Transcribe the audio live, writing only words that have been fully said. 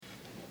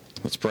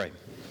Let's pray.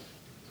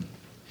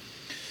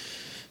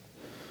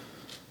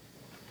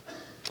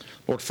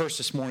 Lord, first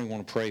this morning I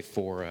want to pray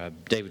for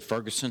David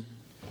Ferguson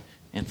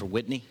and for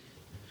Whitney.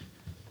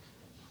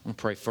 I want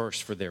to pray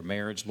first for their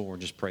marriage, Lord.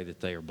 Just pray that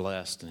they are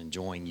blessed and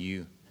enjoying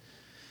you.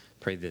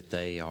 Pray that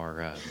they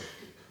are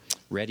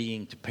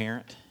readying to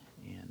parent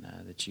and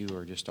that you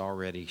are just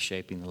already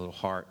shaping the little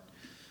heart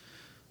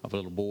of a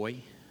little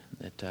boy,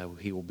 that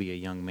he will be a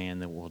young man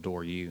that will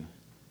adore you.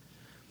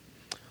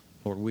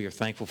 Lord, we are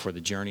thankful for the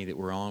journey that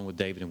we're on with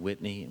David and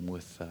Whitney and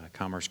with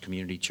Commerce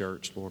Community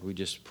Church. Lord, we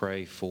just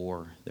pray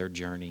for their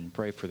journey.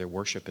 Pray for their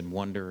worship and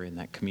wonder in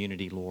that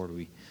community, Lord.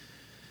 We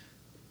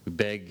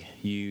beg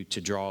you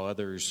to draw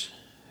others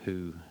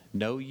who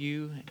know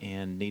you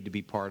and need to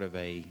be part of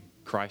a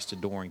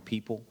Christ-adoring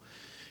people,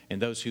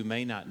 and those who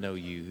may not know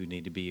you who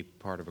need to be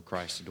part of a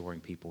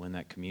Christ-adoring people in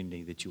that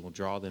community, that you will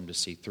draw them to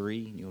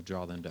C3 and you'll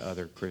draw them to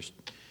other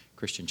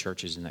Christian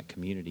churches in that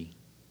community.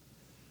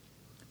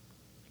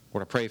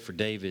 Lord, I pray for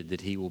David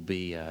that he will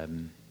be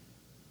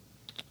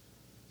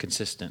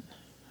consistent.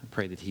 I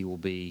pray that he will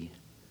be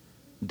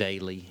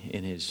daily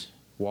in his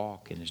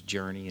walk, in his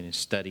journey, in his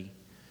study.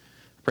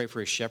 I pray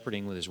for his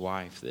shepherding with his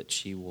wife, that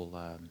she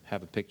will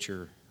have a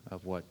picture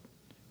of what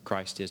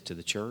Christ is to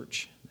the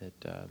church, that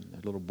a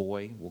little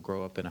boy will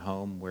grow up in a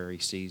home where he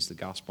sees the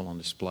gospel on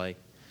display.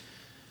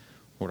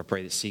 Lord, I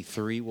pray that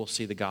C3 will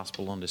see the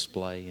gospel on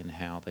display and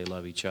how they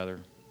love each other,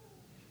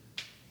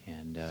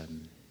 and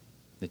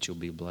that you'll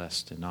be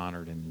blessed and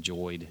honored and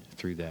enjoyed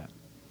through that.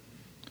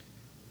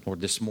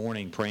 Lord, this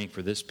morning, praying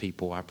for this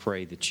people, I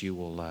pray that you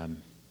will,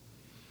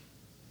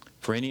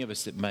 for any of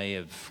us that may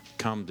have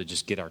come to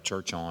just get our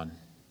church on,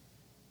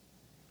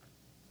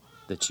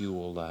 that you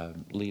will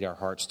lead our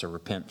hearts to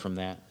repent from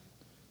that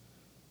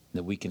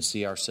we can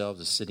see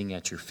ourselves as sitting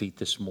at your feet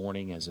this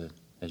morning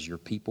as your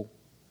people.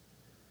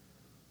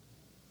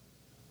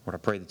 Lord, I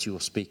pray that you will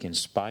speak in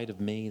spite of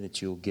me,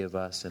 that you will give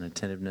us an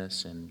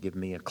attentiveness and give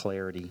me a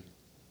clarity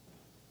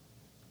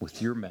with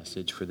your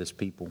message for this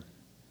people.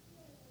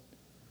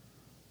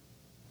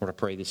 Lord, I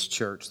pray this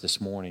church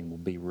this morning will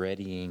be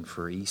readying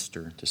for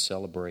Easter to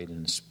celebrate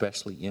an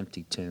especially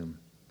empty tomb.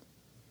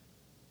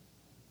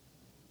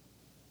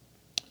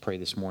 I pray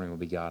this morning will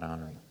be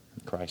God-honoring.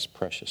 In Christ's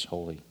precious,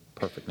 holy,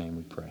 perfect name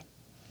we pray.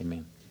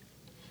 Amen.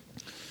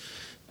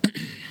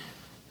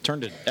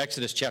 Turn to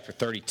Exodus chapter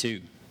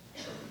 32.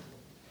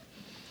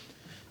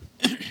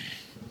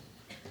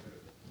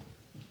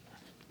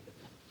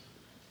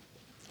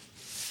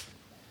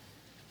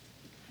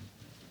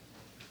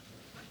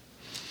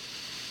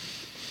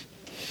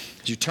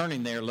 As you're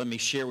turning there, let me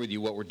share with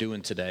you what we're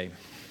doing today.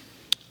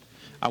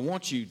 I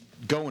want you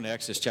going to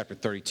Exodus chapter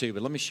 32,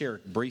 but let me share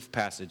a brief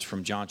passage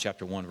from John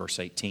chapter 1, verse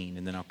 18,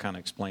 and then I'll kind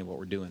of explain what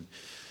we're doing.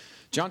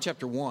 John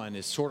chapter 1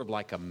 is sort of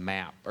like a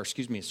map, it's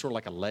sort of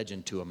like a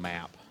legend to a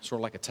map, sort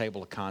of like a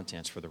table of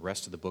contents for the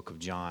rest of the book of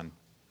John.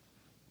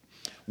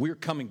 We're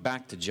coming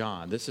back to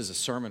John. This is a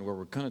sermon where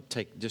we're going to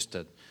take just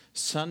a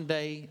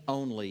Sunday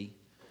only,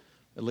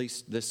 at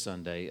least this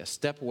Sunday, a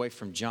step away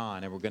from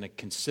John, and we're going to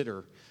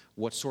consider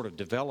what's sort of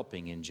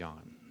developing in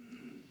John.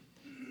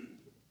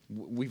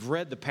 We've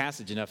read the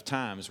passage enough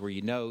times where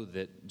you know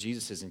that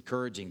Jesus is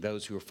encouraging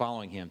those who are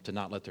following him to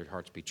not let their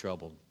hearts be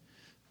troubled.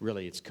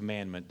 Really, it's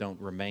commandment, don't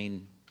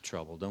remain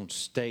troubled, don't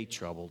stay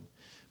troubled.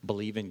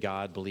 Believe in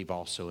God, believe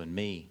also in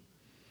me.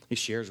 He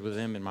shares with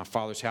them, in my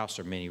Father's house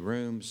are many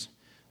rooms.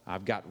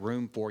 I've got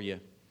room for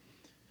you.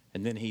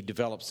 And then he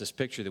develops this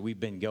picture that we've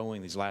been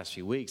going these last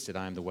few weeks, that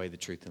I am the way, the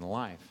truth, and the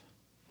life.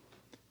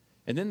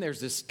 And then there's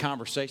this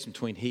conversation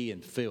between he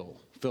and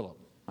Philip.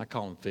 I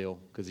call him Phil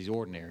because he's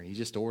ordinary. He's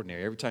just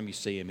ordinary. Every time you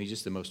see him, he's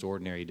just the most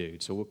ordinary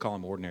dude. So we'll call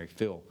him Ordinary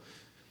Phil.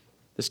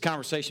 This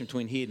conversation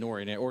between he and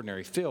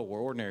Ordinary Phil,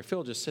 where Ordinary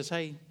Phil just says,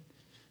 hey,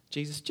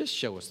 Jesus, just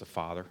show us the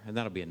Father, and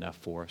that'll be enough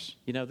for us.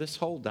 You know, this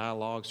whole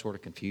dialogue is sort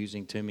of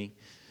confusing to me.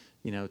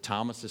 You know,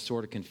 Thomas is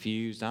sort of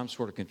confused. I'm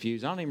sort of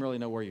confused. I don't even really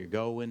know where you're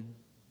going.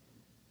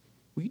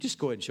 Will you just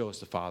go ahead and show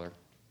us the Father?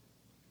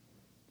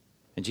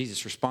 And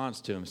Jesus responds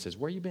to him and says,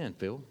 where you been,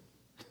 Phil?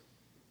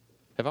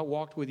 Have I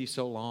walked with you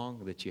so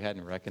long that you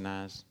hadn't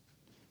recognized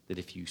that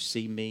if you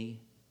see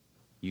me,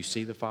 you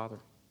see the Father?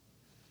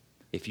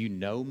 If you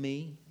know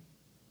me,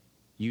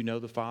 you know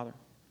the Father?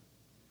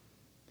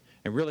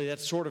 And really,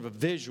 that's sort of a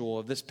visual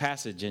of this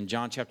passage in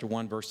John chapter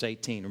 1, verse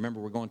 18. Remember,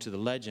 we're going to the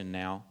legend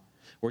now,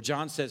 where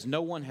John says,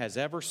 no one has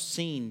ever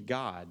seen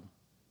God,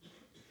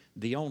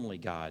 the only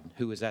God,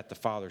 who is at the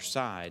Father's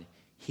side.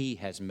 He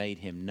has made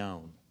him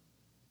known.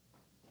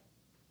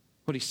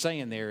 What he's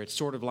saying there, it's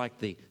sort of like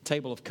the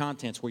table of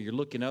contents where you're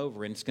looking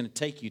over, and it's going to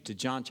take you to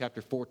John chapter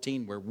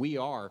 14 where we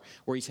are,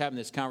 where he's having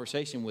this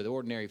conversation with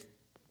Ordinary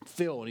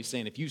Phil, and he's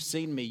saying, if you've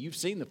seen me, you've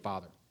seen the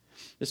Father.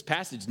 This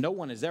passage, no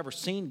one has ever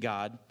seen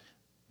God,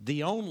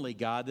 the only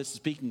God. This is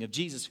speaking of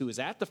Jesus, who is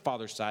at the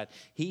Father's side.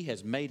 He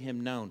has made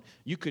him known.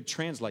 You could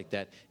translate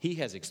that. He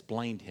has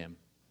explained him.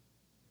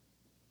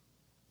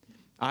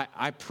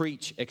 I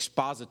preach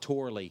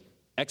expositorily,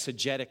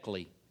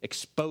 exegetically,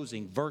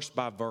 exposing verse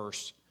by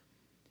verse.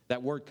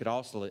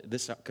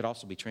 This could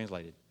also be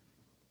translated.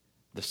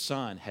 the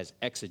Son has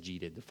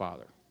exegeted the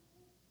Father.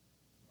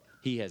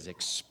 He has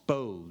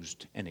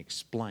exposed and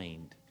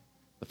explained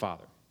the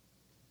Father.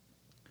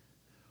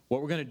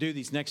 What we're going to do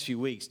these next few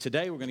weeks,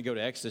 today we're going to go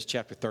to Exodus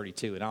chapter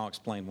 32, and I'll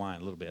explain why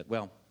in a little bit.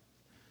 Well,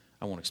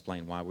 I won't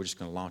explain why. We're just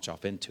going to launch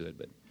off into it.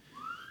 But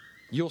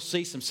you'll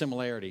see some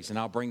similarities, and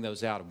I'll bring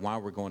those out of why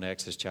we're going to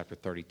Exodus chapter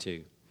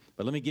 32.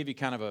 But let me give you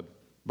kind of a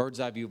bird's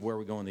eye view of where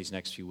we're going these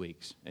next few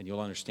weeks, and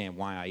you'll understand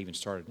why I even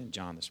started in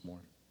John this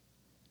morning.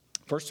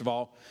 First of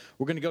all,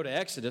 we're going to go to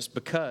Exodus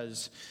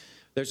because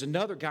there's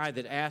another guy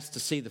that asked to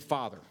see the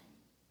Father.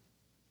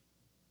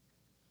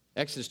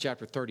 Exodus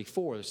chapter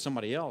 34, there's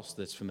somebody else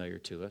that's familiar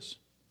to us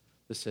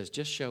that says,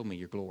 just show me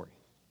your glory.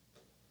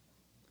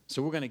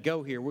 So we're going to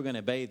go here, we're going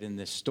to bathe in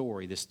this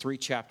story, this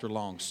 3-chapter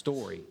long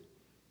story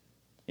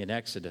in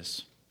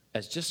Exodus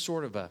as just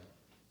sort of a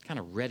kind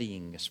of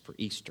readying us for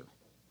Easter.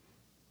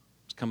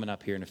 It's coming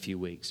up here in a few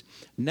weeks.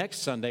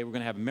 Next Sunday, we're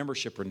going to have a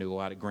membership renewal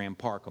out at Graham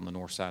Park on the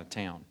north side of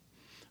town.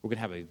 We're going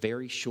to have a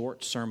very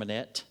short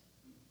sermonette,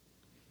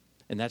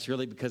 and that's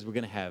really because we're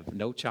going to have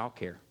no child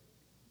care.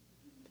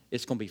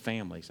 It's going to be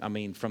families. I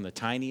mean, from the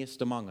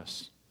tiniest among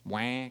us,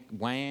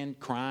 whan,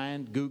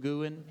 crying,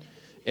 goo-gooing,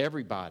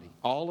 everybody.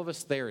 All of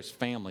us there as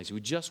families. We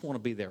just want to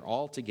be there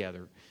all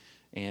together,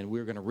 and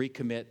we're going to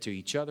recommit to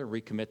each other,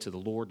 recommit to the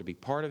Lord to be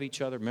part of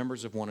each other,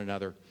 members of one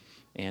another,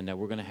 and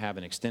we're going to have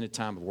an extended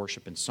time of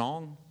worship and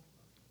song.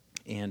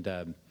 And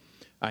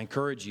I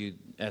encourage you,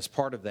 as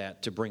part of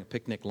that, to bring a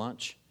picnic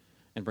lunch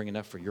and bring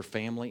enough for your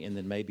family, and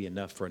then maybe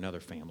enough for another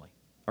family,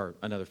 or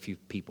another few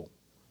people.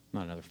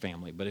 Not another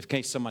family, but in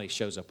case somebody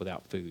shows up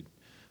without food,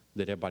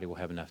 that everybody will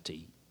have enough to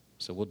eat.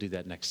 So we'll do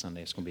that next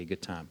Sunday. It's going to be a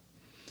good time.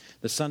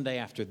 The Sunday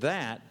after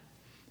that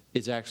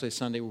is actually a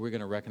Sunday where we're going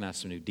to recognize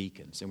some new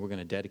deacons, and we're going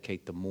to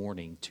dedicate the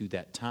morning to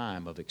that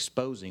time of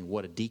exposing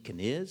what a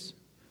deacon is.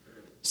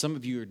 Some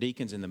of you are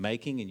deacons in the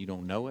making, and you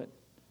don't know it.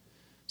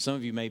 Some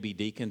of you may be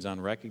deacons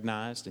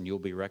unrecognized, and you'll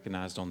be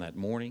recognized on that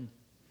morning.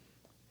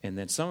 And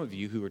then some of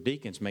you who are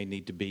deacons may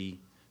need to be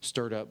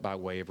stirred up by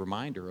way of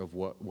reminder of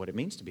what it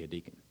means to be a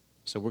deacon.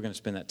 So we're going to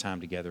spend that time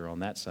together on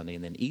that Sunday.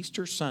 And then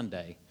Easter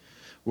Sunday,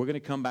 we're going to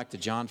come back to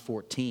John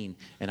 14,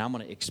 and I'm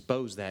going to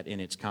expose that in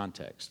its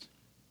context.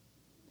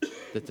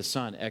 That the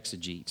Son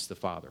exegetes the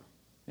Father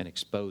and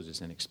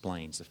exposes and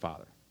explains the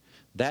Father.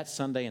 That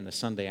Sunday and the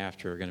Sunday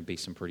after are going to be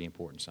some pretty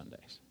important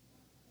Sundays.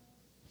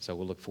 So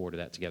we'll look forward to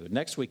that together.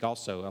 Next week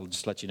also, I'll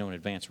just let you know in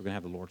advance, we're going to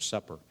have the Lord's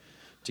Supper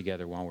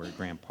together while we're at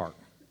Graham Park.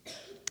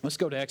 Let's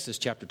go to Exodus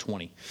chapter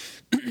 20.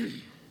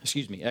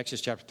 Excuse me,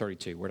 Exodus chapter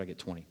 32. Where did I get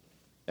 20?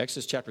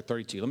 Exodus chapter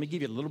 32. Let me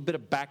give you a little bit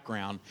of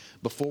background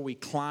before we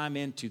climb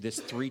into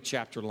this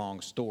 3-chapter long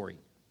story.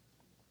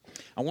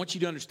 I want you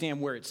to understand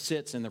where it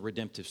sits in the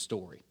redemptive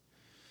story.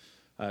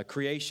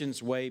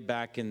 Creation's way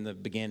back in the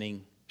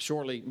beginning.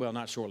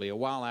 A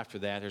while after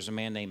that, there's a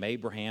man named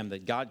Abraham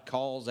that God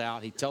calls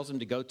out. He tells him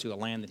to go to a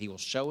land that he will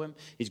show him.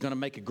 He's going to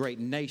make a great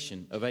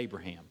nation of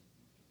Abraham.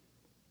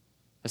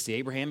 That's the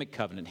Abrahamic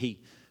covenant.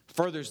 He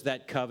furthers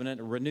that covenant,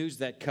 or renews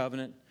that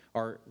covenant,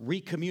 or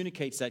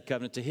recommunicates that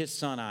covenant to his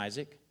son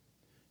Isaac,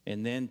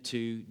 and then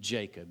to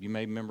Jacob. You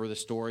may remember the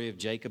story of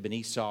Jacob and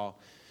Esau.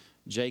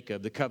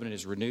 Jacob, the covenant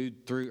is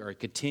renewed through, or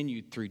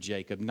continued through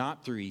Jacob,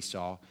 not through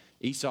Esau.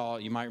 Esau,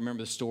 you might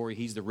remember the story,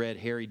 he's the red,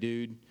 hairy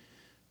dude,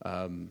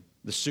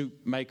 the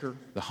soup maker,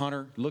 the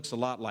hunter, looks a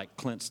lot like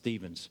Clint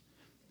Stevens.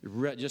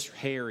 Just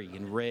hairy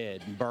and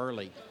red and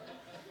burly.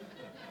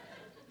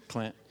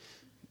 Clint.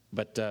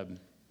 But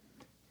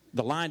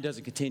the line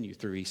doesn't continue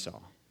through Esau.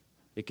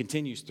 It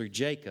continues through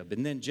Jacob.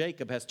 And then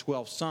Jacob has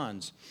 12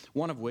 sons,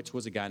 one of which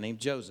was a guy named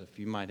Joseph.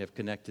 You might have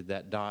connected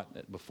that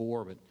dot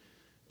before, but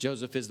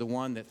Joseph is the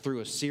one that through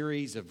a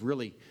series of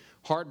really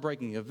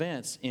heartbreaking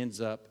events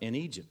ends up in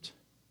Egypt.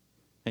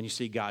 And you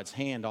see God's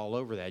hand all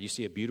over that. You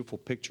see a beautiful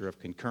picture of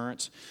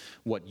concurrence.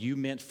 What you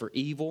meant for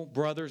evil,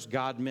 brothers,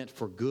 God meant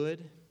for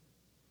good.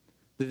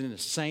 That in the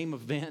same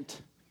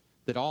event,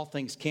 that all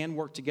things can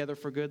work together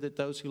for good, that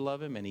those who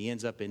love him, and he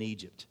ends up in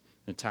Egypt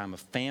in a time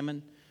of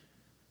famine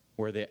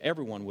where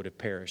everyone would have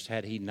perished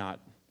had he not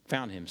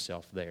found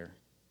himself there.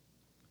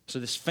 So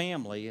this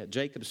family,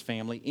 Jacob's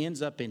family,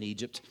 ends up in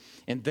Egypt,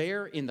 and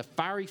there in the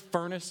fiery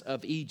furnace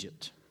of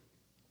Egypt,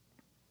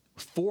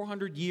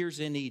 400 years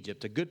in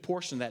Egypt, a good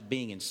portion of that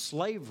being in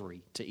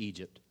slavery to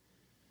Egypt,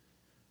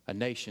 a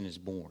nation is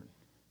born.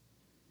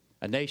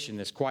 A nation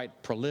that's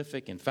quite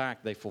prolific. In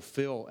fact, they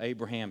fulfill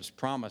Abraham's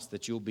promise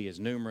that you'll be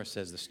as numerous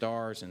as the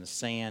stars and the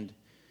sand,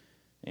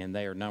 and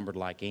they are numbered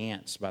like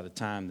ants by the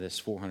time this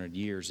 400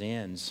 years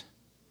ends.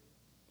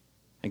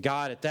 And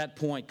God at that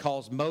point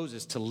calls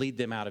Moses to lead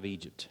them out of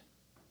Egypt.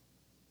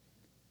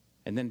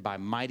 And then by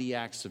mighty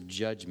acts of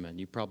judgment,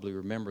 you probably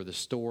remember the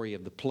story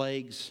of the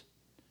plagues.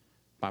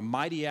 By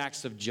mighty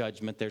acts of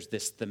judgment, there's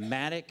this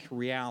thematic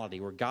reality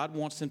where God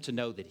wants them to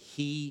know that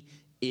he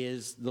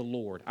is the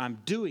Lord. I'm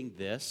doing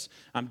this.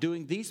 I'm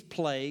doing these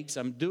plagues.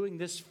 I'm doing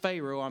this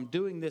Pharaoh. I'm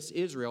doing this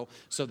Israel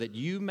so that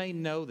you may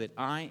know that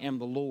I am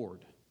the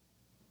Lord.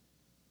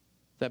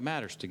 That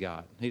matters to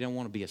God. He don't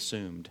want to be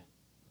assumed.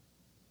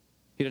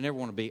 He doesn't ever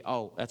want to be,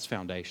 oh, that's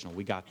foundational.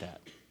 We got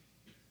that.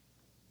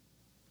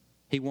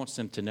 He wants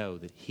them to know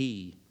that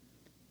He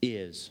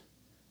is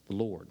the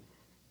Lord.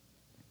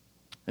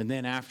 And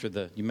then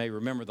after you may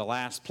remember the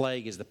last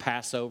plague is the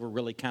Passover,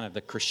 really kind of the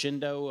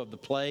crescendo of the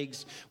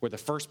plagues, where the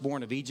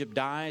firstborn of Egypt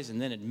dies.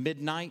 And then at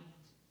midnight,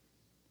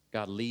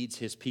 God leads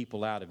His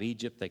people out of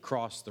Egypt. They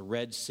cross the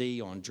Red Sea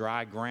on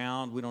dry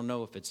ground. We don't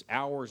know if it's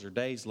hours or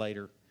days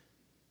later.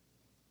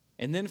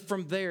 And then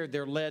from there,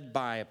 they're led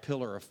by a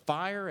pillar of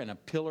fire and a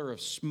pillar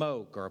of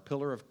smoke, or a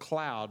pillar of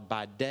cloud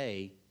by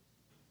day,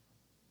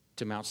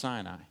 to Mount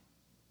Sinai.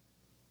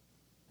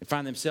 They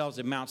find themselves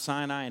at Mount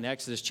Sinai in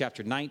Exodus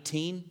chapter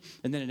 19.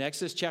 And then in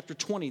Exodus chapter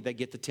 20, they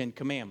get the Ten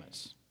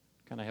Commandments.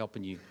 Kind of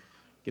helping you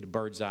get a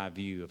bird's eye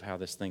view of how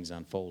this thing's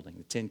unfolding.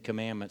 The Ten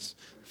Commandments,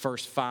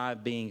 first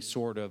 5 being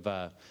sort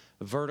of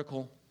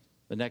vertical.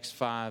 The next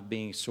 5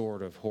 being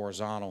sort of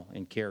horizontal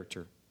in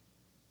character.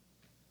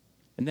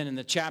 And then in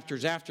the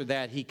chapters after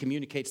that, He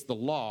communicates the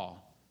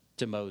law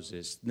to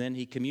Moses. Then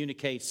He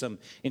communicates some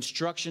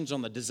instructions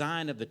on the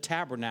design of the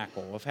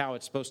tabernacle, of how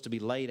it's supposed to be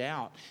laid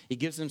out. He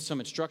gives them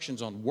some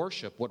instructions on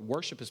worship, what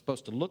worship is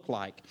supposed to look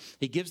like.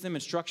 He gives them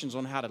instructions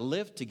on how to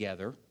live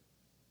together.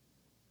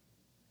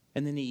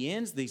 And then He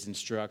ends these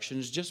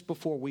instructions just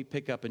before we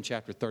pick up in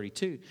chapter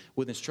 32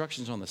 with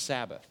instructions on the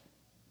Sabbath.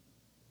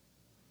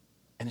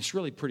 And it's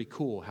really pretty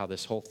cool how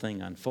this whole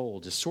thing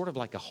unfolds. It's sort of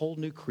like a whole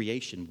new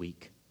creation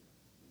week.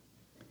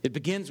 It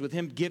begins with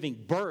Him giving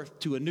birth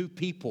to a new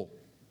people,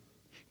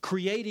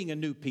 creating a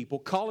new people,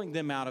 calling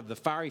them out of the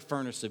fiery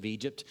furnace of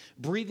Egypt,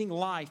 breathing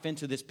life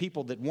into this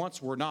people that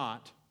once were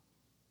not.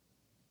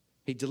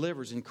 He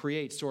delivers and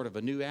creates sort of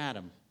a new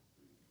Adam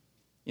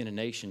in a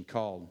nation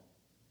called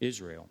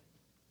Israel.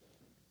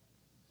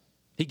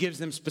 He gives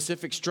them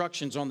specific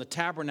instructions on the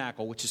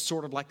tabernacle, which is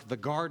sort of like the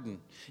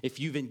garden.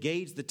 If you've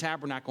engaged the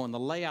tabernacle and the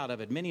layout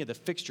of it, many of the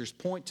fixtures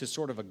point to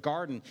sort of a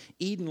garden,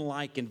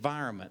 Eden-like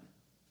environment.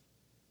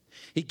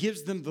 He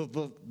gives them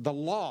the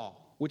law,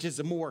 which is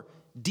a more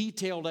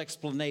detailed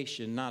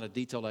explanation, not a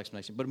detailed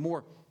explanation, but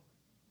more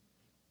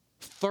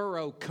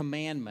thorough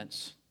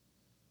commandments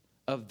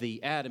of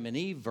the Adam and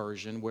Eve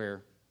version,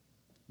 where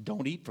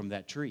don't eat from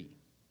that tree.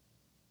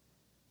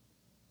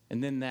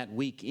 And then that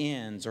week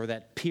ends, or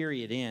that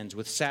period ends,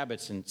 with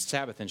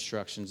Sabbath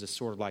instructions. It's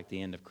sort of like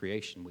the end of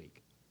creation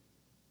week.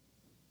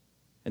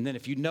 And then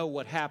if you know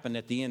what happened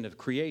at the end of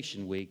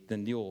creation week,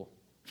 then you'll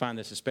find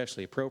this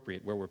especially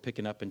appropriate where we're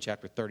picking up in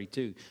chapter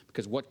 32.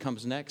 Because what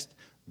comes next?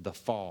 The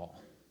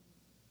fall.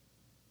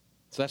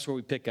 So that's where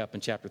we pick up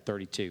in chapter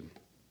 32.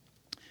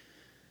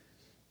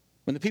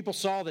 When the people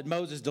saw that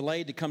Moses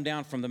delayed to come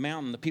down from the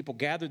mountain, the people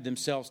gathered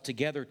themselves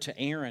together to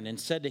Aaron and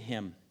said to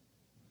him,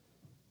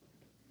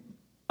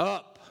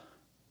 "Up,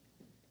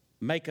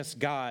 make us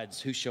gods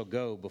who shall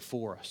go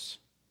before us."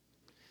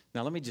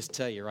 Now, let me just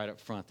tell you right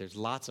up front, there's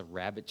lots of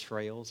rabbit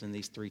trails in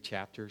these 3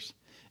 chapters.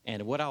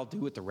 And what I'll do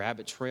with the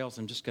rabbit trails,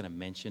 I'm just going to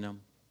mention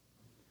them.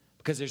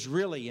 Because there's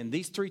really, in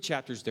these 3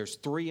 chapters, there's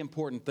 3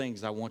 important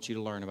things I want you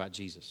to learn about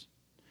Jesus.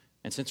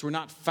 And since we're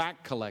not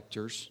fact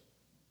collectors,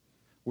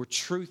 we're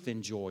truth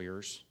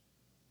enjoyers.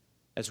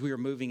 As we are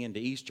moving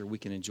into Easter, we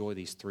can enjoy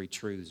these 3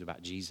 truths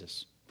about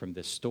Jesus from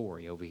this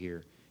story over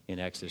here in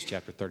Exodus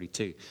chapter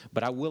 32.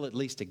 But I will at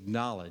least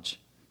acknowledge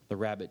the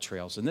rabbit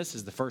trails. And this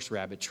is the first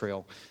rabbit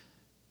trail.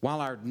 While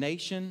our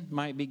nation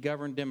might be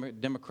governed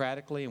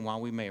democratically, and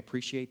while we may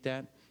appreciate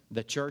that,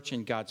 the church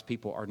and God's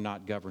people are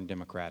not governed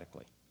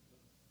democratically.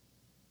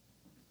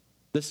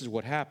 This is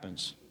what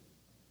happens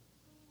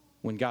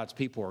when God's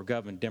people are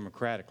governed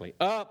democratically.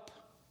 Up,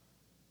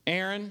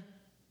 Aaron,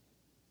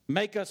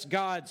 make us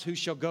gods who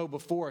shall go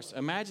before us.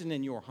 Imagine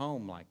in your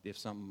home, like if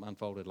something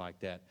unfolded like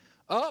that.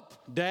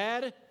 Up,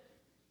 Dad,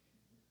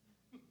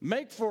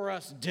 make for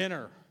us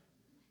dinner.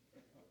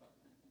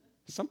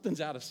 Something's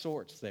out of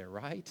sorts there,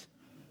 right?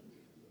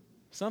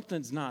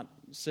 Something's not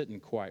sitting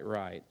quite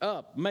right.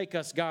 Up, make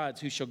us gods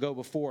who shall go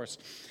before us.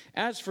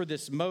 As for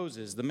this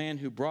Moses, the man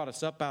who brought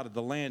us up out of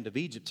the land of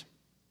Egypt,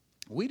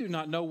 we do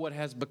not know what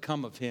has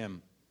become of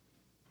him.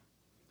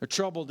 They're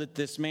troubled that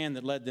this man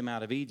that led them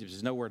out of Egypt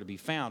is nowhere to be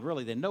found.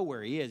 Really, they know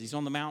where he is. He's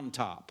on the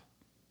mountaintop.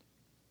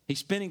 He's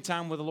spending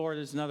time with the Lord.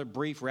 There's another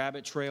brief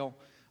rabbit trail.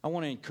 I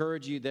want to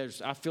encourage you.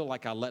 I feel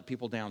like I let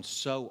people down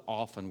so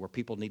often where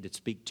people need to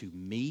speak to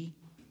me.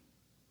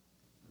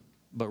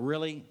 But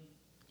really,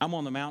 I'm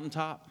on the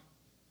mountaintop.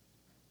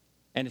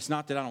 And it's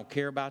not that I don't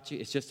care about you.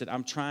 It's just that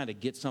I'm trying to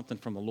get something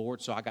from the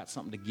Lord, so I got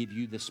something to give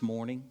you this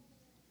morning.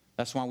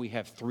 That's why we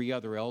have 3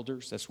 other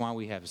elders. That's why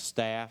we have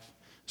staff.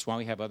 That's why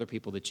we have other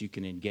people that you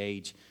can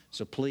engage.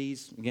 So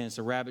please, again, it's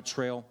a rabbit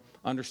trail.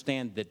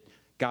 Understand that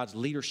God's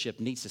leadership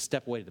needs to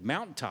step away to the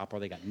mountaintop or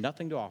they got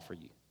nothing to offer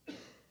you.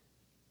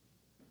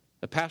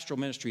 The pastoral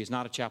ministry is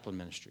not a chaplain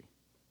ministry.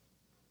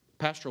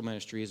 Pastoral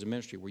ministry is a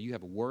ministry where you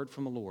have a word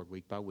from the Lord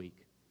week by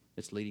week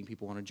that's leading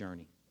people on a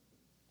journey.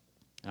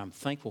 And I'm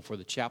thankful for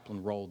the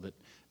chaplain role that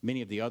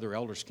many of the other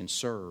elders can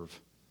serve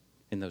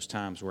in those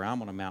times where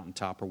I'm on a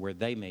mountaintop or where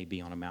they may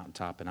be on a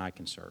mountaintop and I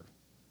can serve.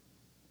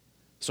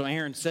 So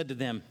Aaron said to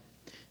them,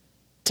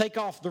 Take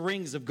off the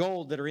rings of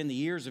gold that are in the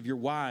ears of your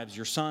wives,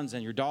 your sons,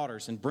 and your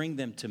daughters, and bring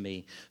them to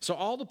me. So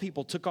all the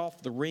people took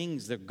off the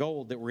rings of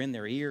gold that were in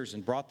their ears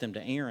and brought them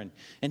to Aaron.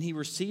 And he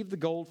received the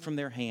gold from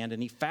their hand,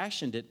 and he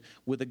fashioned it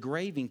with a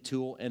graving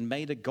tool and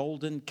made a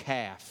golden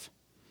calf.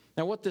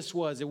 Now what this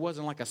was, it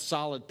wasn't like a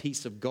solid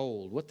piece of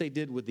gold. What they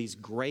did with these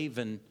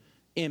graven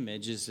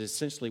images, is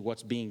essentially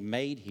what's being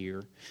made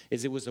here,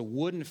 is it was a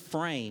wooden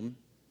frame.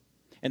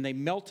 And they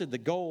melted the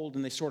gold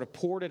and they sort of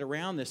poured it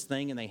around this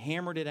thing and they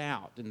hammered it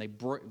out and they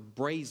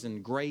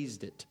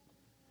grazed it.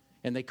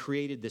 And they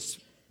created this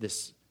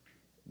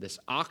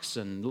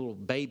oxen, little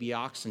baby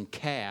oxen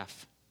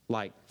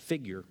calf-like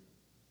figure.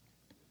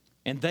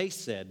 And they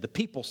said, the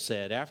people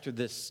said, after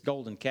this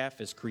golden calf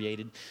is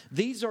created,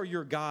 "These are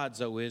your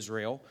gods, O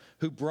Israel,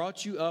 who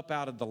brought you up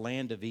out of the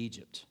land of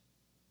Egypt."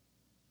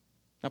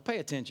 Now pay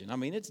attention. I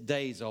mean, it's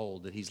days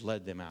old that he's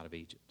led them out of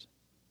Egypt.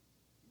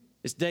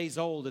 It's days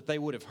old that they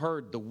would have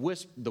heard the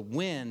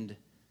wind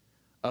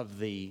of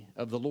the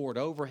Lord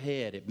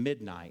overhead at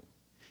midnight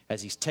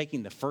as he's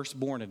taking the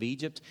firstborn of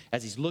Egypt,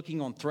 as he's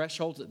looking on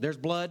thresholds. There's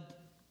blood.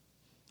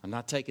 I'm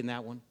not taking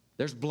that one.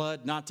 There's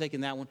blood. Not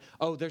taking that one.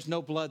 Oh, there's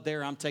no blood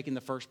there. I'm taking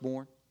the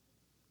firstborn.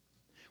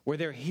 Where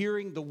they're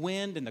hearing the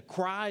wind and the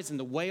cries and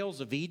the wails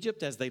of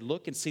Egypt as they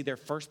look and see their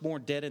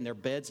firstborn dead in their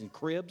beds and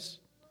cribs.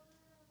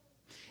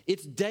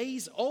 It's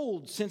days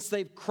old since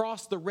they've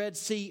crossed the Red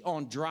Sea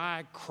on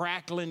dry,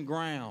 crackling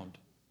ground.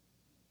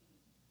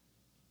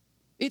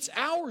 It's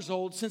hours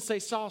old since they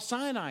saw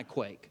Sinai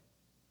quake.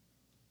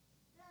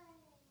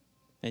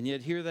 And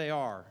yet here they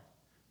are,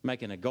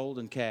 making a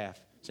golden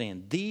calf,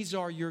 saying, "These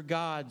are your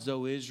gods,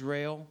 O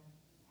Israel,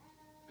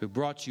 who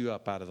brought you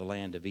up out of the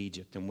land of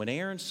Egypt." And when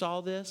Aaron saw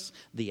this,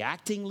 the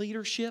acting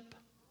leadership,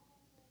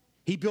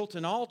 he built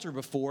an altar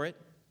before it.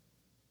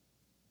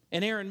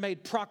 And Aaron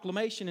made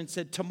proclamation and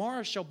said,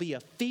 "Tomorrow shall be a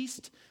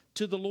feast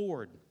to the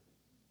Lord."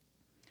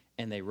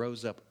 And they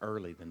rose up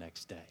early the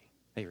next day.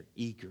 They were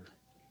eager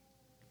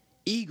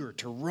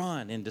to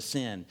run into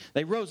sin.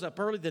 They rose up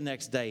early the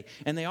next day,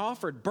 and they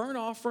offered burnt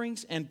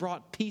offerings and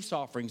brought peace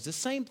offerings, the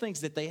same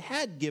things that they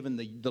had given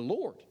the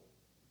Lord.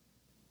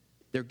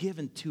 They're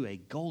given to a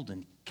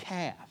golden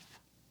calf.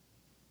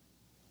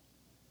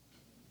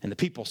 And the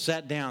people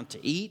sat down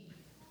to eat,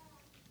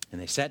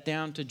 and they sat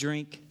down to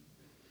drink,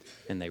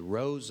 and they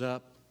rose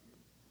up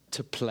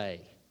to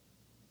play.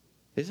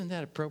 Isn't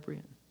that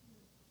appropriate?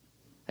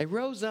 They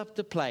rose up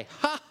to play.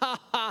 Ha,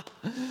 ha,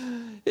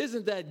 ha.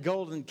 Isn't that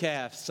golden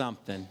calf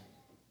something?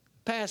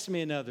 Pass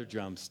me another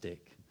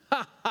drumstick.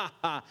 Ha, ha,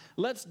 ha.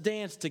 Let's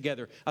dance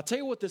together. I'll tell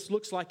you what this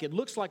looks like. It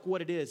looks like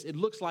what it is. It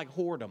looks like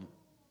whoredom.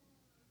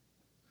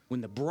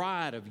 When the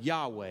bride of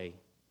Yahweh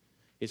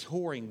is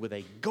whoring with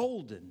a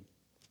golden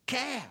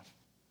calf.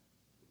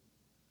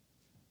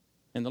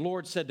 And the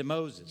Lord said to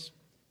Moses,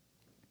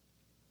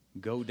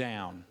 "Go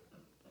down,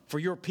 for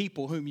your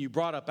people whom you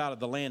brought up out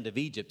of the land of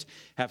Egypt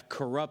have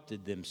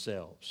corrupted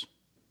themselves."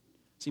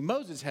 See,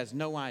 Moses has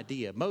no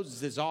idea.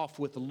 Moses is off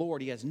with the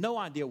Lord. He has no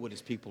idea what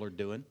his people are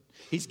doing.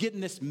 He's getting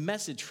this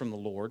message from the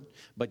Lord,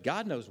 but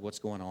God knows what's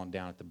going on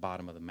down at the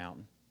bottom of the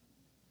mountain.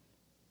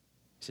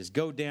 He says,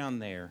 "Go down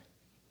there,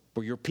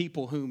 for your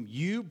people whom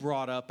you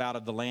brought up out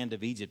of the land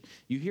of Egypt."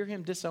 You hear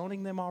him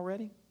disowning them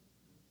already?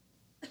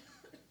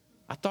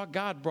 I thought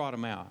God brought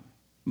them out.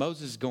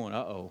 Moses is going,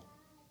 uh-oh.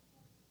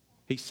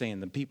 He's saying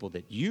the people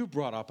that you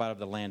brought up out of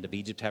the land of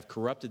Egypt have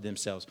corrupted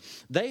themselves.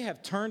 They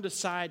have turned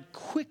aside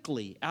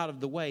quickly out of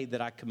the way that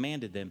I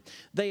commanded them.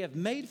 They have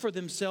made for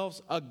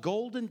themselves a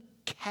golden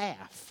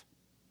calf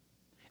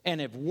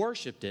and have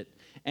worshipped it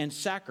and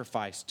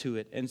sacrificed to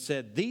it and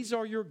said, "These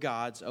are your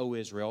gods, O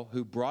Israel,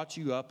 who brought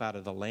you up out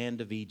of the land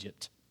of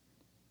Egypt."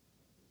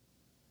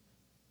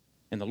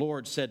 And the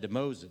Lord said to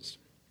Moses,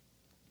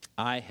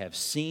 "I have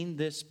seen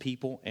this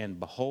people, and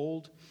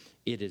behold,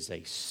 it is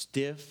a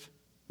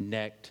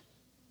stiff-necked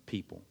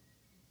people."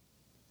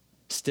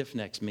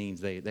 Stiff-necked means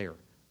they are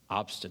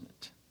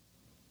obstinate.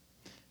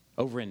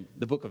 Over in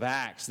the book of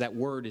Acts, that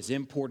word is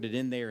imported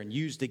in there and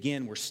used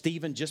again where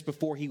Stephen, just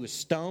before he was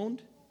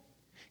stoned,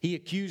 he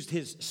accused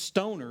his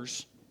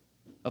stoners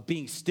of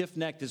being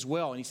stiff-necked as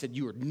well. And he said,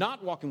 "You are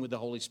not walking with the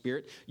Holy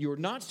Spirit. You are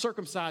not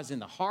circumcised in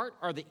the heart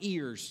or the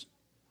ears."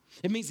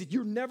 It means that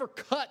you're never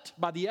cut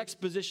by the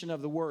exposition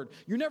of the word.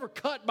 You're never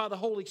cut by the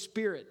Holy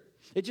Spirit.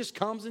 It just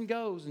comes and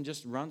goes and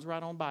just runs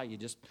right on by you.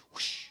 Just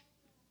whoosh.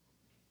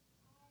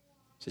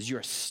 It says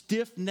you're a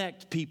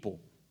stiff-necked people.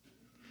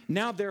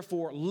 "Now,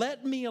 therefore,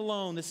 let me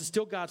alone," this is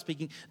still God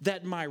speaking,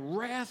 "that my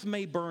wrath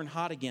may burn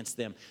hot against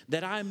them,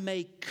 that I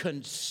may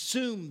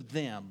consume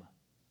them."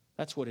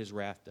 That's what his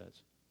wrath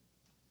does.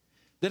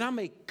 "That I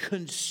may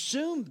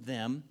consume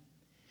them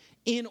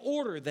in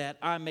order that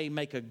I may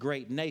make a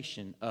great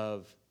nation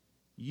of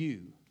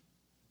you,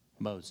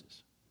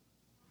 Moses."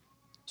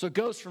 So it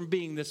goes from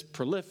being this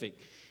prolific,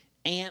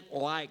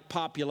 ant-like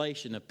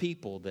population of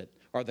people that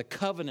are the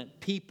covenant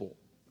people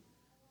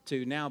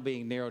to now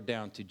being narrowed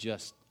down to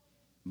just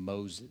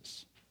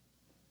Moses.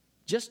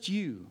 Just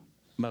you,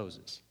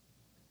 Moses.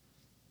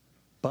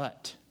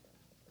 But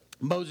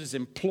Moses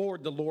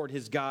implored the Lord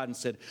his God and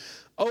said,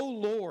 "O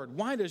Lord,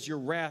 why does your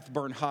wrath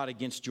burn hot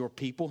against your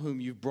people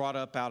whom you've brought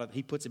up out of,"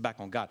 he puts it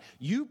back on God,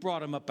 "you brought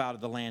them up out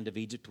of the land of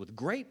Egypt with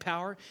great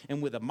power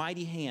and with a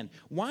mighty hand.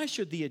 Why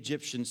should the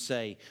Egyptians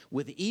say,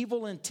 with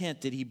evil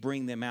intent did he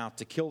bring them out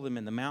to kill them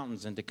in the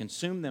mountains and to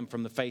consume them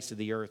from the face of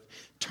the earth?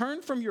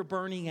 Turn from your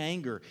burning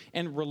anger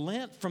and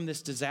relent from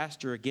this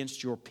disaster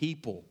against your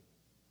people."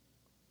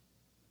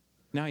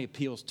 Now he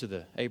appeals to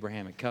the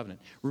Abrahamic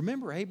covenant.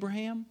 Remember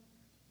Abraham,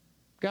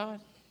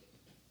 God?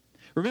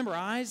 Remember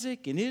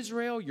Isaac and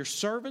Israel, your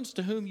servants,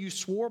 to whom you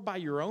swore by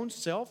your own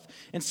self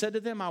and said to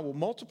them, "I will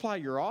multiply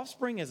your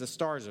offspring as the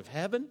stars of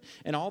heaven,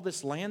 and all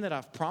this land that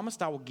I've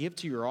promised I will give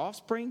to your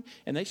offspring,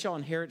 and they shall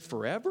inherit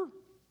forever."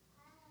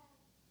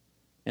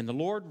 And the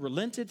Lord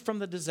relented from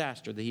the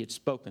disaster that he had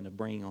spoken of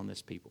bringing on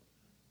this people.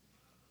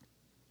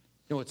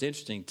 You know what's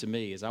interesting to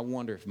me is I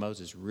wonder if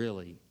Moses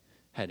really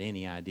had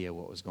any idea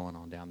what was going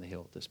on down the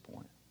hill at this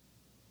point.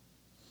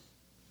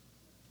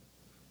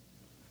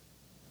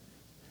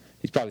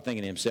 He's probably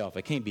thinking to himself,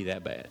 it can't be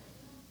that bad.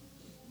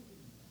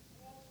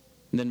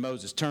 And then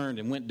Moses turned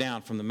and went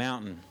down from the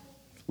mountain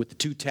with the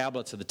 2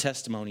 tablets of the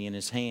testimony in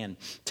his hand.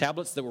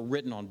 Tablets that were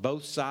written on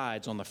both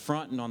sides, on the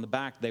front and on the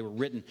back, they were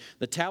written.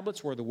 The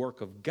tablets were the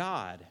work of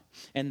God,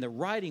 and the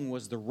writing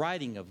was the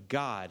writing of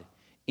God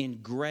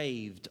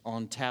engraved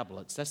on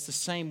tablets. That's the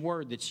same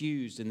word that's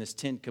used in this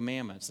 10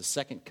 Commandments, the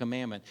second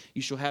commandment.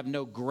 You shall have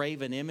no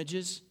graven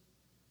images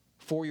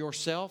for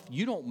yourself.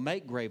 You don't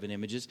make graven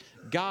images.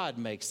 God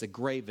makes the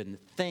graven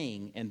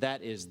thing, and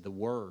that is the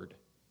word.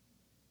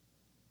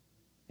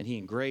 And he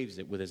engraves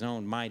it with his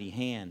own mighty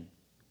hand.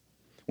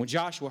 When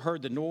Joshua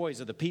heard the noise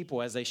of the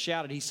people as they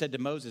shouted, he said to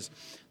Moses,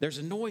 "There's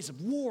a noise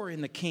of war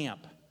in the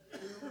camp."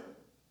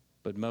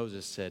 But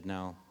Moses said,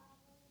 "No,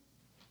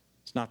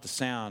 it's not the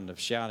sound of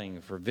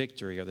shouting for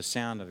victory or the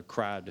sound of a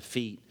cry of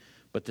defeat,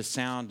 but the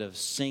sound of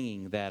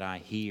singing that I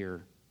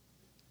hear."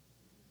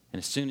 And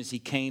as soon as he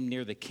came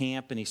near the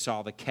camp and he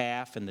saw the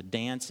calf and the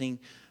dancing,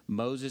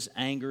 Moses'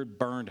 anger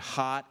burned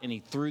hot, and he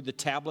threw the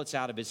tablets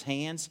out of his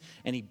hands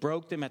and he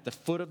broke them at the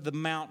foot of the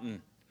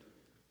mountain.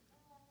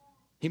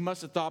 He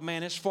must have thought,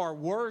 man, it's far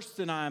worse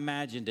than I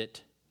imagined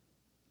it.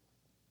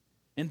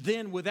 And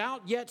then,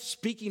 without yet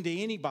speaking to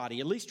anybody,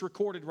 at least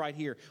recorded right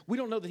here, we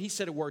don't know that he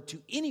said a word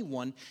to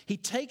anyone. He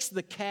takes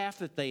the calf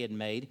that they had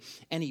made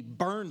and he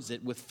burns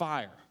it with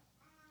fire.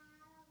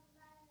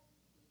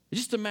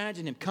 Just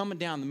imagine him coming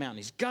down the mountain.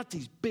 He's got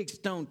these big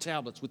stone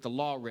tablets with the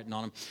law written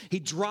on them. He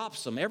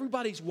drops them.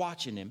 Everybody's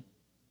watching him.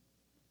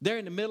 They're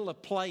in the middle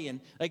of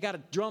playing. They got a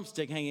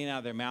drumstick hanging out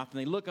of their mouth, and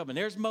they look up, and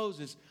there's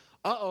Moses.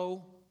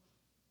 Uh-oh.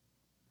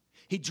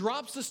 He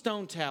drops the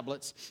stone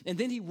tablets, and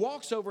then he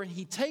walks over, and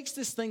he takes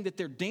this thing that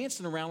they're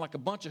dancing around like a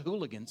bunch of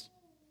hooligans.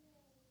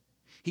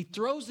 He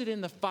throws it in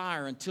the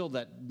fire until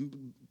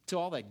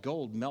all that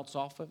gold melts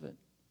off of it.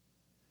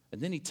 And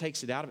then he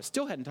takes it out of it.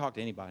 Still hadn't talked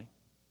to anybody.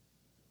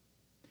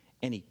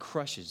 And he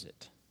crushes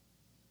it.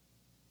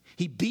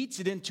 He beats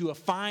it into a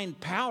fine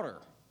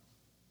powder.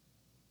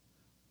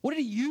 What did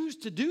he use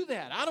to do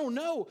that? I don't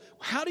know.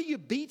 How do you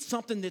beat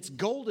something that's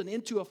golden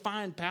into a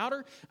fine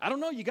powder? I don't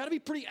know. You got to be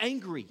pretty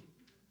angry.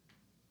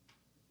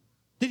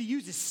 Did he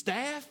use his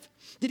staff?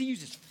 Did he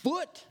use his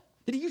foot?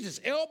 Did he use his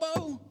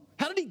elbow?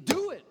 How did he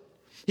do it?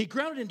 He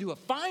ground it into a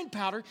fine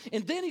powder,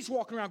 and then he's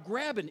walking around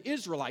grabbing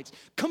Israelites.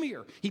 Come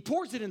here. He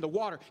pours it in the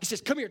water. He says,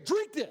 "Come here,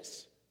 drink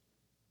this."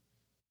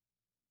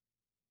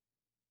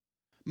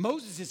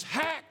 Moses is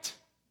hacked.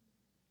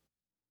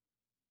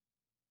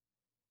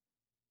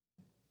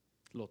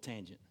 A little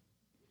tangent.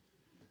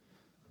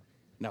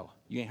 No,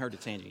 you ain't heard the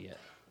tangent yet.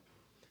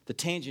 The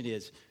tangent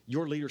is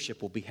your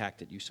leadership will be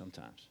hacked at you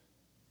sometimes.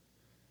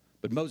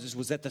 But Moses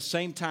was at the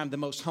same time the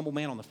most humble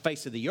man on the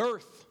face of the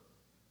earth.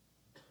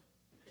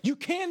 You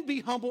can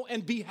be humble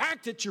and be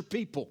hacked at your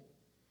people.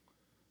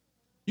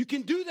 You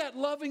can do that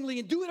lovingly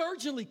and do it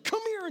urgently.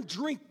 Come here and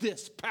drink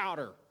this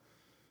powder.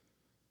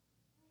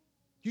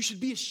 You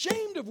should be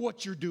ashamed of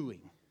what you're doing.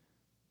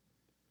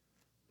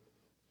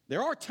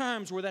 There are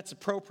times where that's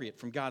appropriate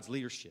from God's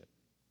leadership.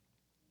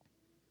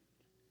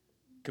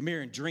 Come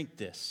here and drink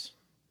this.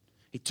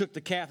 He took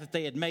the calf that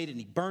they had made and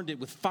he burned it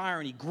with fire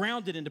and he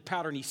ground it into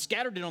powder and he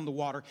scattered it on the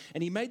water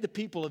and he made the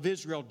people of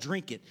Israel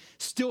drink it.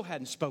 Still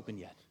hadn't spoken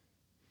yet.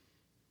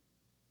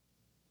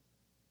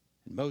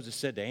 And Moses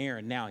said to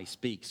Aaron, now he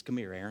speaks. Come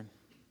here, Aaron.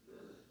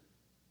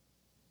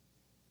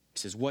 He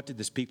says, what did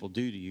this people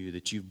do to you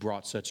that you've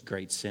brought such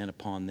great sin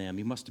upon them?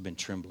 You must have been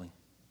trembling.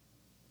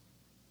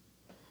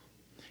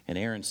 And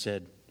Aaron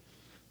said,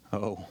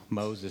 oh,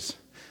 Moses,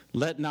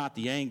 let not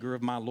the anger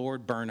of my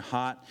Lord burn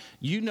hot.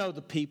 You know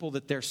the people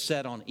that they're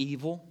set on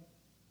evil.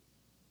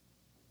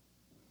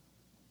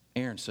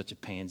 Aaron's such a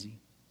pansy.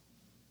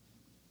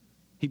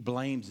 He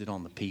blames it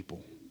on the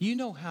people. You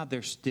know how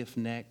they're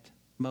stiff-necked,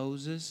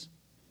 Moses.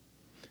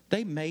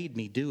 They made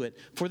me do it,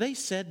 for they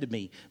said to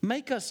me,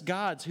 make us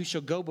gods who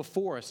shall go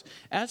before us.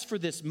 As for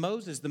this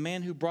Moses, the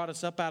man who brought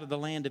us up out of the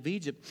land of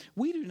Egypt,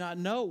 we do not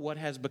know what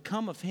has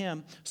become of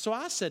him. So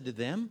I said to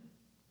them,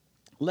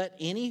 Let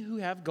any who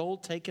have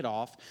gold take it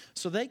off.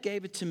 So they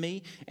gave it to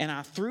me, and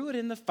I threw it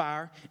in the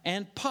fire,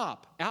 and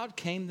pop, out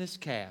came this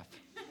calf.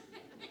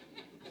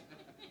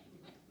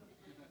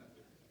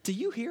 Do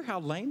you hear how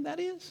lame that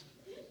is?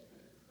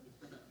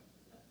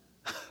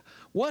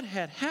 What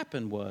had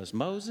happened was,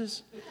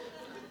 Moses,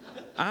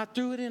 I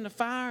threw it in the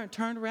fire and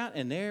turned around,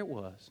 and there it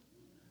was.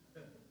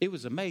 It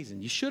was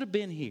amazing. You should have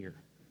been here.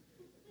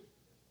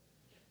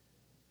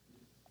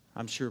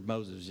 I'm sure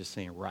Moses was just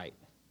saying, right.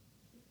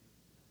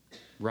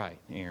 Right,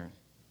 Aaron.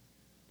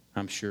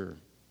 I'm sure.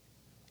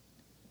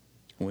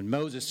 When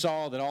Moses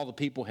saw that all the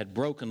people had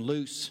broken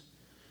loose,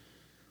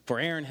 for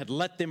Aaron had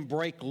let them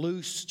break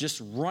loose, just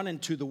running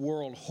to the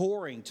world,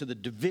 whoring to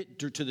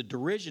the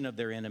derision of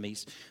their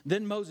enemies.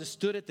 Then Moses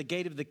stood at the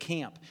gate of the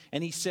camp,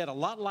 and he said, a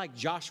lot like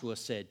Joshua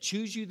said,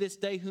 choose you this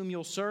day whom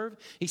you'll serve.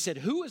 He said,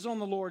 who is on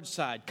the Lord's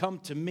side? Come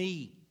to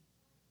me.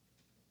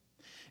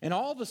 And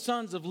all the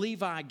sons of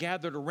Levi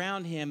gathered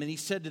around him, and he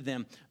said to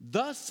them,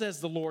 thus says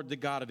the Lord, the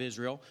God of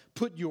Israel,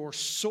 put your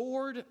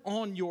sword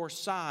on your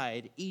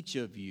side, each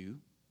of you.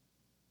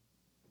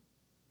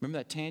 Remember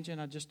that tangent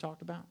I just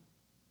talked about?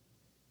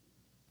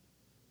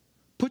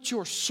 Put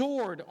your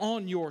sword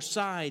on your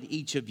side,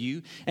 each of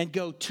you, and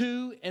go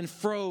to and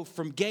fro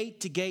from gate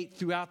to gate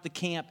throughout the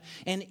camp,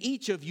 and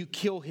each of you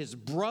kill his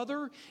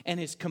brother and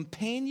his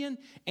companion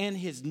and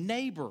his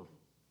neighbor.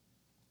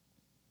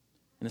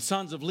 And the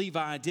sons of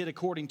Levi did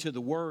according to the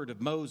word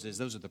of Moses.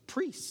 Those are the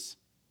priests.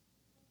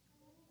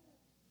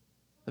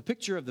 The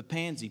picture of the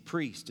pansy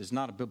priest is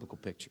not a biblical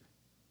picture.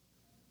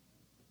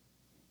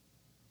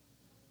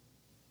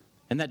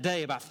 And that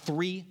day, about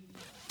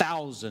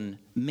 3,000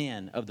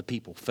 men of the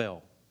people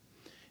fell.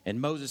 And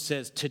Moses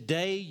says,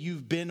 today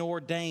you've been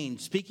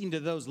ordained, speaking to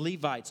those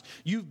Levites,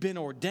 you've been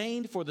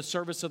ordained for the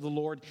service of the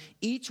Lord,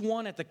 each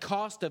one at the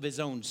cost of his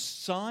own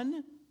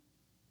son.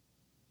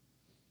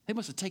 They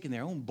must have taken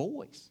their own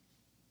boys.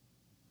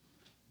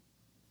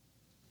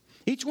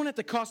 Each one at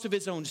the cost of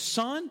his own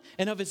son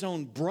and of his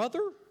own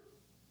brother.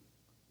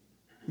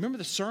 Remember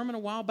the sermon a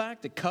while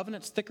back, the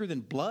covenant's thicker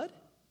than blood?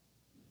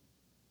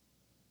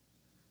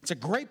 It's a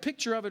great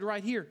picture of it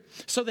right here.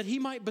 So that he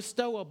might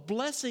bestow a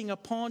blessing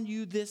upon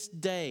you this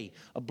day.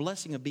 A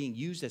blessing of being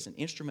used as an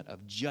instrument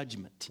of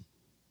judgment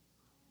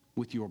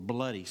with your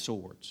bloody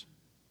swords.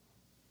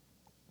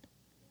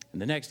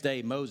 And the next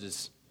day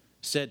Moses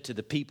said to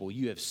the people,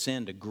 you have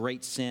sinned a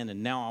great sin,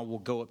 and now I will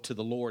go up to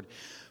the Lord.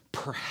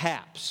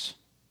 Perhaps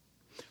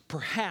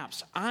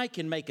I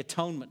can make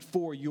atonement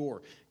for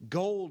your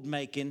gold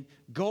making,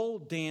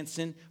 gold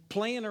dancing,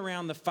 playing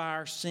around the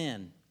fire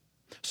sin.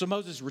 So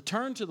Moses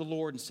returned to the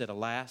Lord and said,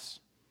 alas,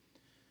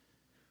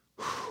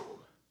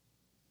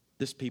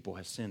 this people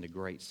has sinned a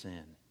great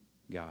sin,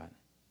 God.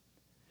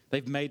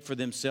 They've made for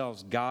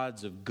themselves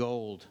gods of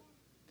gold.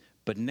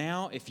 But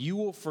now if you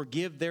will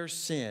forgive their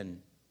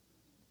sin,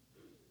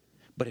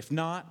 but if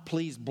not,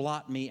 please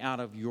blot me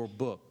out of your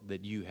book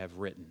that you have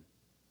written.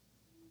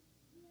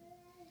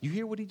 You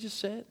hear what he just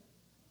said?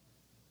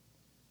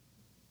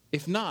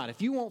 If not,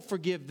 if you won't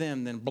forgive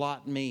them, then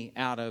blot me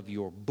out of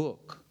your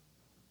book.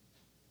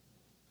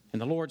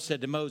 And the Lord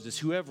said to Moses,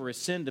 whoever has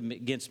sinned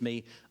against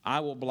me,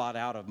 I will blot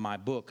out of my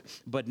book.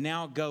 But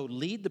now go,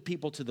 lead the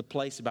people to the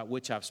place about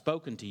which I've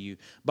spoken to you.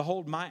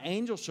 Behold, my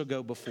angel shall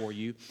go before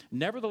you.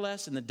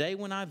 Nevertheless, in the day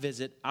when I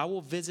visit, I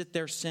will visit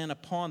their sin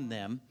upon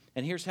them.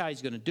 And here's how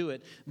he's going to do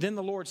it. Then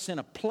the Lord sent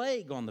a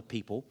plague on the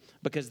people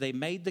because they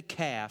made the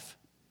calf,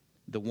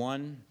 the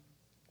one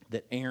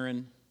that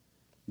Aaron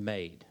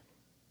made.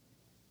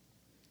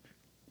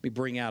 Let me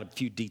bring out a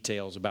few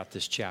details about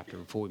this chapter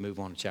before we move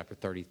on to chapter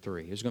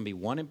 33. There's going to be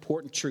one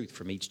important truth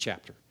from each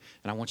chapter,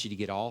 and I want you to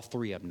get all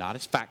three of them, not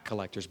as fact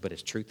collectors, but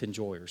as truth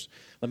enjoyers.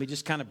 Let me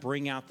just kind of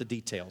bring out the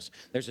details.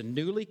 There's a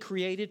newly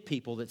created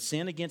people that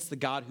sin against the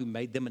God who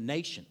made them a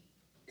nation,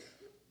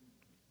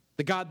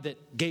 the God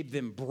that gave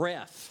them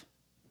breath.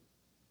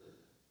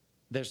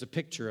 There's a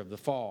picture of the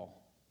fall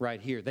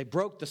right here. They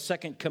broke the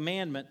second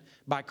commandment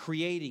by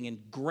creating a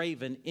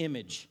graven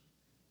image.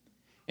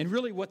 And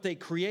really what they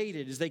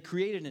created is they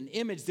created an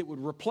image that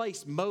would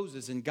replace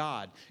Moses and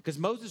God. Because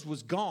Moses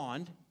was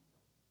gone.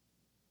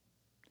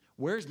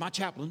 Where's my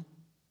chaplain?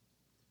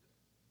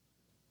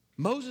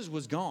 Moses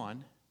was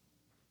gone.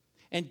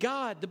 And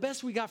God, the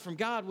best we got from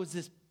God was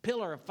this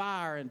pillar of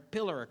fire and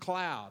pillar of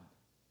cloud.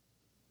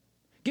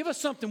 Give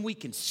us something we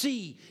can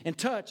see and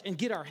touch and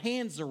get our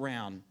hands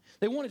around.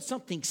 They wanted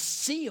something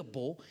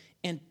seeable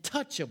and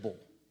touchable.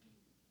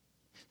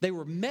 They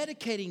were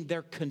medicating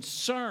their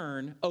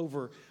concern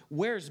over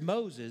where's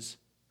Moses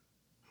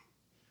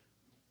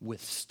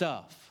with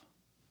stuff.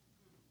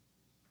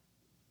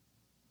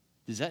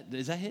 Is that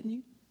hitting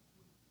you?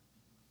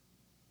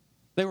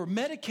 They were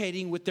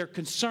medicating with their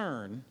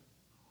concern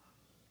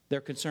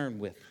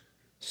with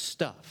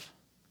stuff.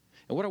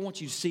 And what I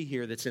want you to see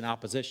here that's in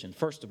opposition,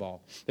 first of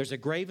all, there's a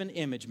graven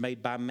image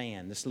made by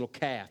man, this little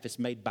calf. It's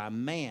made by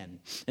man.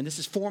 And this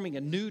is forming a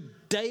new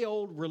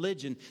day-old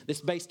religion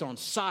that's based on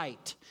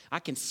sight. I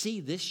can see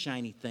this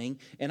shiny thing,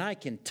 and I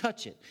can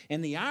touch it.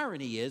 And the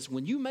irony is,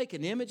 when you make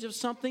an image of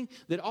something,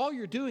 that all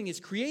you're doing is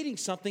creating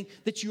something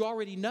that you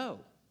already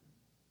know.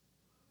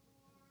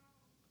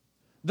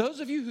 Those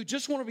of you who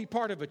just want to be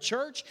part of a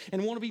church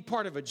and want to be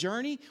part of a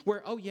journey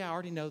where, oh yeah, I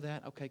already know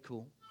that. Okay,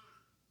 cool.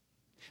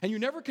 And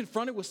you're never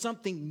confronted with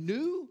something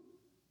new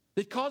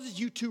that causes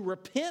you to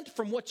repent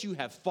from what you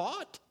have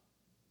thought.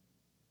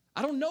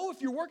 I don't know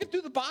if you're working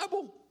through the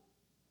Bible.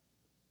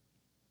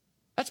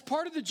 That's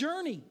part of the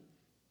journey.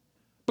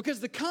 Because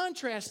the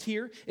contrast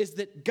here is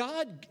that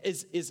God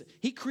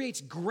He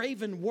creates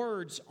graven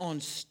words on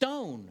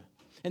stone.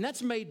 And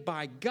that's made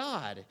by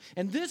God.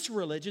 And this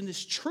religion,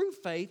 this true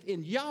faith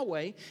in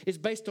Yahweh, is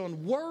based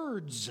on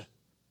words,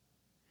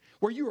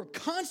 where you are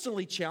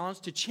constantly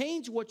challenged to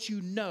change what you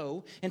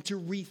know and to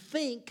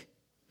rethink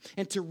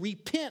and to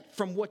repent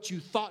from what you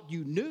thought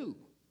you knew.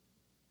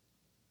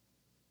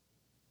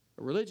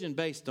 A religion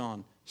based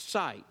on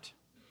sight.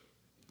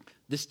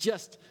 This is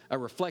just a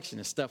reflection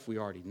of stuff we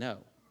already know.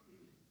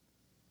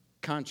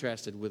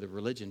 Contrasted with a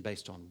religion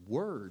based on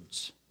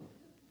words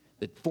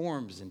that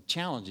forms and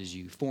challenges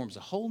you, forms a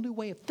whole new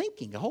way of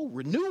thinking, a whole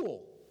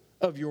renewal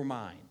of your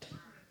mind,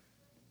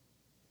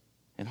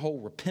 and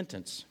whole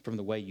repentance from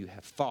the way you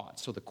have thought.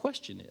 So the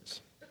question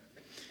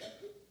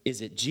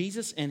is it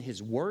Jesus and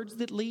his words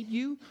that lead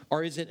you,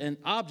 or is it an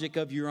object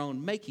of your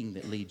own making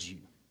that leads you?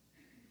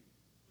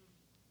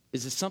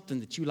 Is it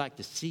something that you like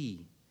to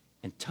see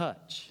and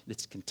touch,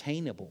 that's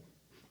containable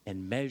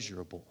and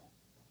measurable,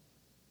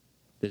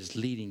 that is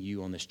leading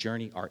you on this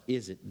journey, or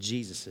is it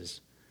Jesus'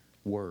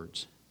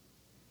 words?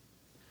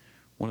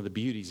 One of the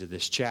beauties of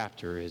this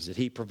chapter is that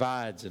he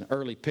provides an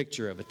early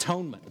picture of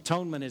atonement.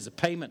 Atonement is a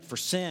payment for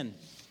sin.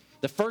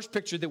 The first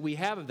picture that we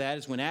have of that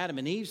is when Adam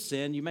and Eve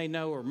sinned. You may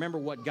know or remember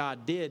what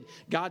God did.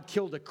 God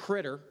killed a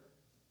critter,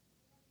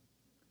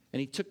 and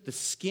he took the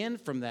skin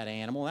from that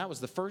animal. That was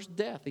the first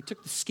death. He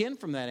took the skin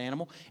from that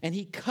animal, and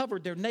he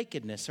covered their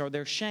nakedness or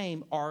their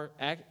shame or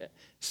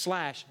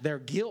 / their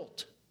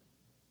guilt.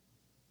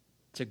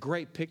 It's a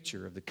great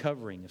picture of the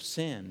covering of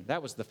sin.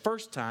 That was the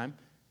first time.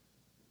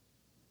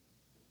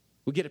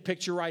 We get a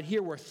picture right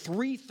here where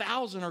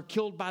 3,000 are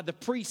killed by the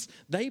priests.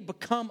 They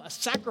become a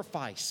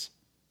sacrifice.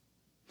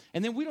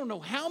 And then we don't know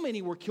how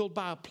many were killed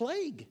by a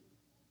plague.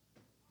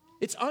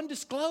 It's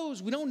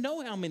undisclosed. We don't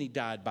know how many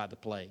died by the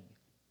plague.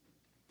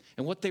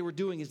 And what they were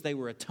doing is they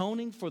were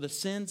atoning for the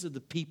sins of the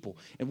people.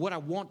 And what I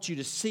want you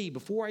to see,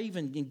 before I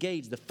even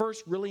engage, the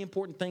first really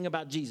important thing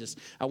about Jesus,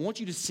 I want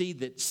you to see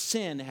that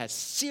sin has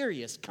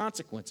serious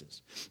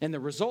consequences. And the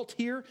result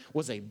here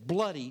was a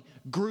bloody,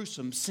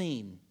 gruesome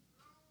scene.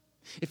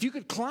 If you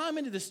could climb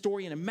into this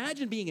story and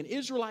imagine being an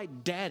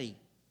Israelite daddy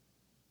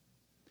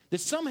that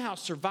somehow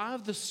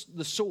survived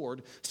the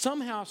sword,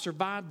 somehow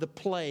survived the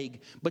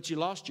plague, but you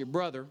lost your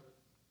brother,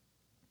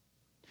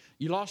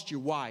 you lost your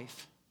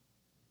wife,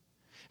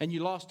 and you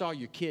lost all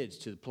your kids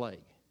to the plague.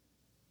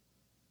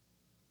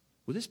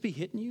 Would this be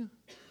hitting you?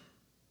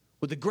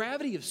 Would the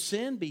gravity of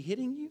sin be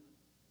hitting you?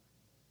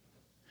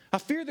 I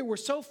fear that we're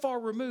so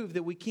far removed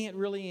that we can't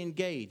really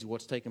engage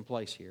what's taking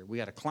place here. We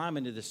got to climb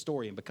into this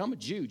story and become a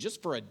Jew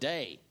just for a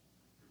day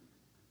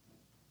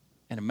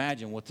and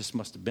imagine what this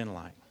must have been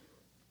like.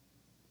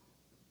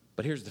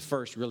 But here's the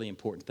first really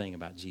important thing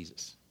about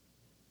Jesus.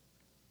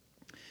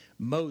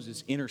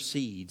 Moses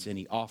intercedes and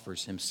he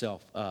offers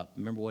himself up.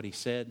 Remember what he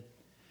said?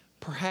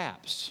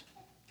 Perhaps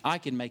I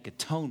can make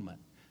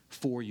atonement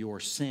for your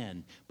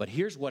sin. But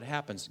here's what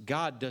happens.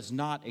 God does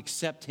not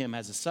accept him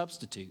as a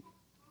substitute.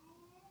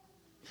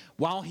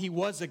 While he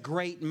was a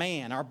great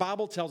man, our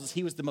Bible tells us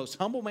he was the most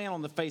humble man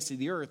on the face of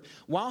the earth.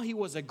 While he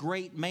was a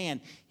great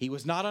man, he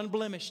was not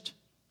unblemished.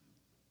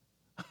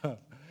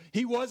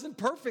 He wasn't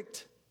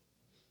perfect.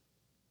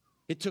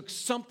 It took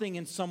something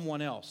in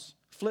someone else.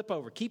 Flip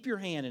over. Keep your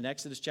hand in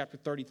Exodus chapter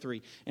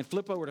 33 and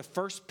flip over to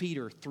 1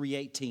 Peter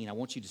 3:18. I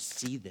want you to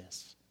see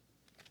this.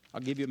 I'll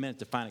give you a minute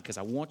to find it because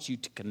I want you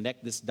to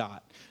connect this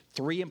dot.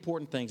 3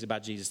 important things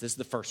about Jesus. This is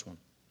the first one.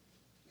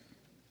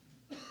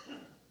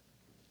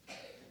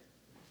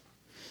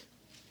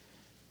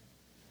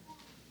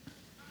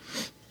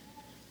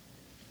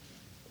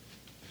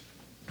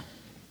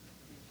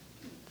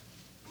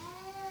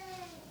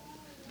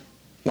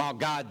 While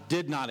God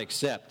did not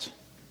accept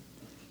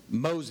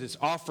Moses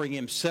offering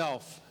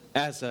himself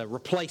as a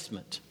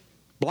replacement,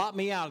 blot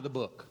me out of the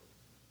book.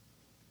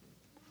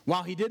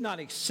 While he did not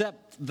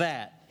accept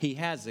that, he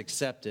has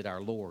accepted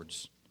our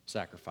Lord's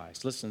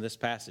sacrifice. Listen to this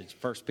passage,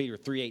 1 Peter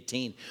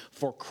 3:18.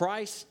 For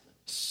Christ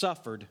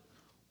suffered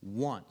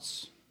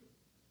once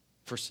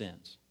for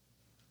sins.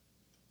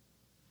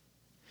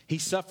 He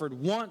suffered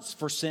once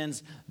for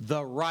sins,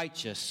 the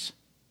righteous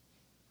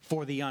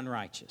for the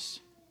unrighteous,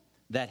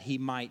 that he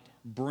might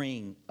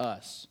bring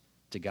us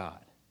to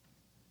God.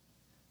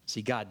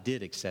 See, God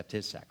did accept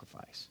his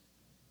sacrifice.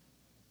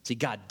 See,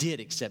 God did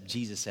accept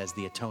Jesus as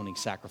the atoning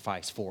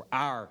sacrifice for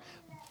our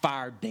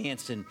fire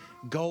dancing,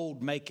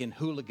 gold making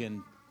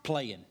hooligan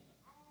playing.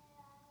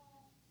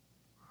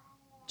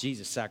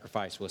 Jesus'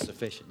 sacrifice was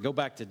sufficient. Go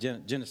back to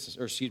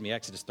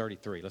Exodus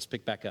 33. Let's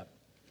pick back up.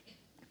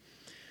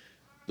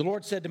 The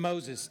Lord said to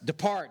Moses,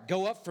 "Depart,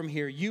 go up from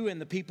here, you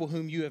and the people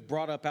whom you have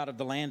brought up out of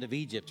the land of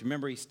Egypt."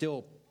 Remember, he's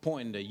still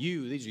pointing to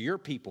you. These are your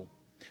people.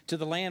 "To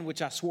the land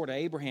which I swore to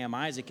Abraham,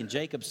 Isaac, and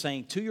Jacob,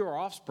 saying, to your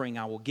offspring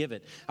I will give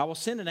it. I will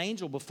send an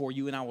angel before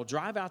you, and I will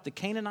drive out the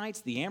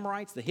Canaanites, the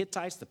Amorites, the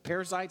Hittites, the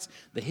Perizzites,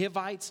 the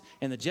Hivites,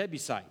 and the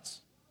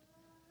Jebusites.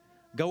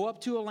 Go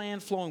up to a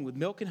land flowing with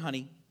milk and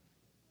honey."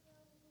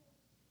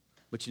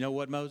 But you know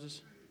what,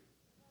 Moses?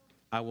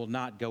 "I will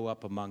not go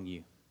up among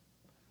you,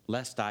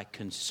 lest I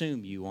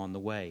consume you on the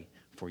way.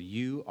 For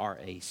you are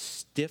a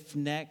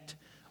stiff-necked,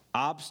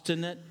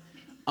 obstinate,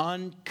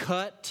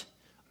 uncut,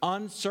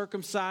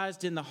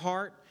 uncircumcised in the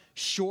heart,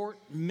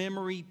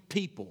 short-memory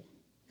people."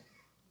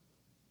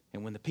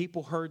 And when the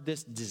people heard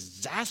this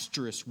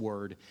disastrous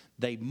word,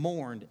 they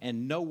mourned,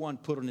 and no one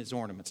put on his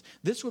ornaments.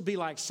 This would be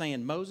like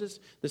saying, "Moses,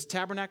 this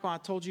tabernacle I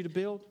told you to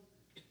build,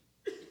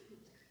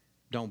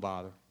 don't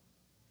bother.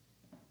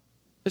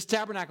 This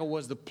tabernacle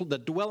was the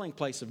dwelling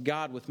place of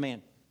God with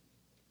man.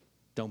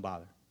 Don't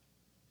bother.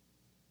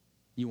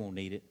 You won't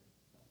need it.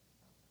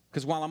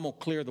 Because while I'm going to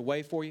clear the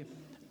way for you,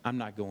 I'm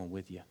not going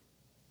with you."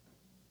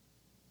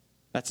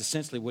 That's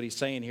essentially what he's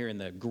saying here, in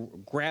the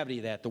gravity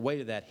of that, the weight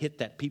of that hit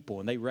that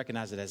people, and they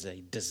recognize it as a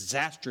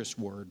disastrous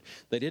word.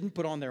 They didn't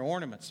put on their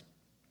ornaments.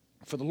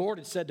 For the Lord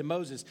had said to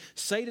Moses,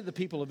 "Say to the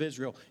people of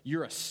Israel,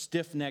 you're a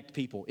stiff-necked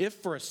people. If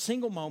for a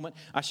single moment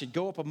I should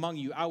go up among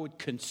you, I would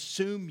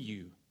consume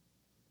you.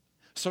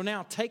 So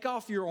now take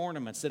off your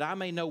ornaments, that I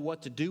may know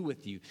what to do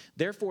with you."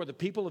 Therefore the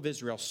people of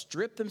Israel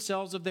stripped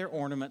themselves of their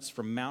ornaments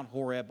from Mount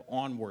Horeb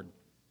onward.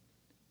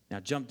 Now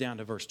jump down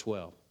to verse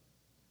 12.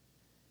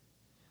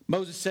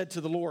 Moses said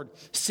to the Lord,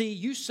 "See,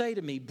 you say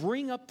to me,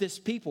 bring up this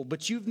people,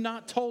 but you've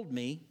not told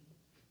me,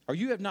 or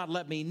you have not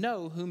let me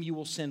know whom you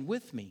will send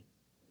with me.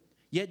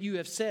 Yet you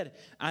have said,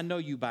 I know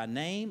you by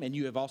name, and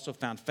you have also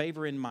found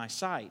favor in my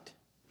sight.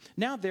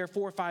 Now,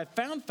 therefore, if I have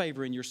found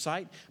favor in your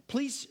sight,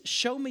 please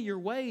show me your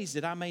ways,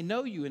 that I may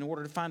know you in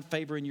order to find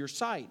favor in your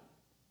sight.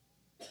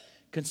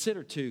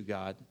 Consider too,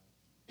 God,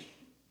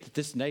 that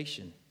this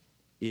nation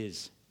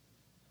is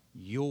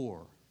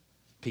your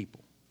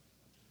people."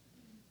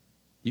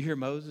 You hear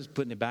Moses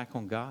putting it back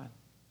on God?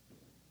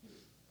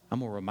 I'm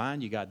going to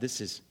remind you, God,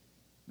 this is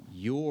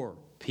your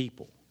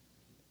people.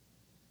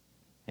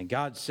 And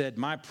God said,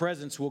 "My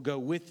presence will go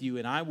with you,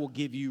 and I will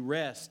give you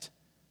rest."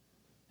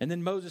 And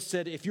then Moses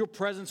said, "If your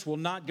presence will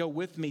not go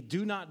with me,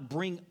 do not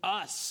bring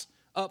us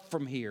up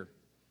from here."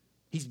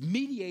 He's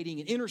mediating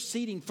and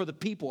interceding for the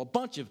people, a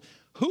bunch of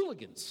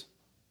hooligans.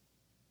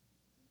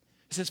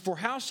 He says, "For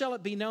how shall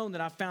it be known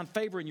that I found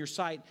favor in your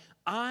sight,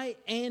 I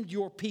and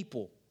your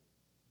people?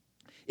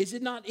 Is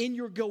it not in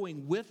your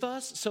going with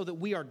us, so that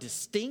we are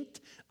distinct,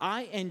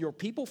 I and your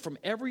people, from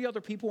every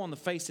other people on the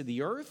face of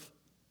the earth?"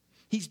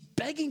 He's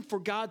begging for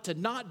God to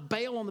not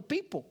bail on the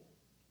people.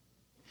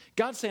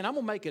 God's saying, "I'm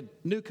going to make a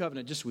new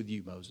covenant just with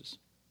you, Moses.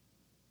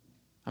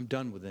 I'm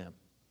done with them."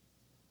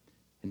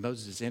 And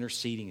Moses is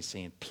interceding and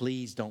saying,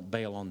 "Please don't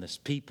bail on this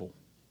people."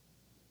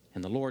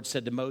 And the Lord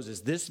said to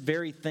Moses, "This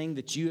very thing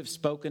that you have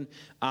spoken,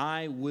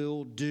 I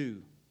will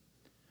do.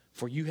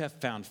 For you have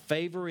found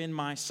favor in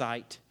my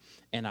sight,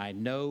 and I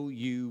know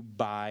you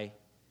by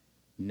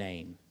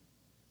name."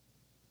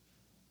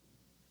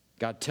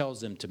 God tells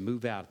them to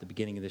move out at the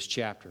beginning of this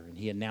chapter, and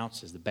he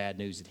announces the bad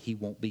news that he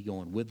won't be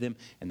going with them,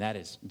 and that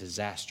is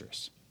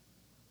disastrous.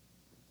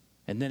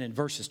 And then in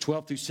verses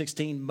 12 through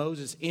 16,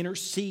 Moses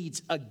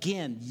intercedes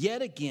again,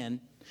 yet again,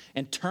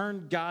 and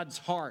turned God's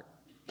heart.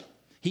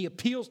 He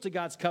appeals to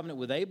God's covenant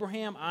with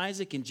Abraham,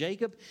 Isaac, and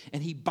Jacob,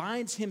 and he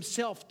binds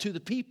himself to the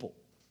people.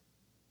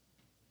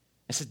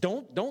 And says,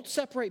 don't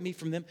separate me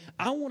from them.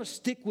 I want to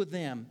stick with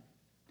them.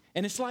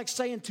 And it's like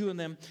saying to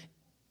them,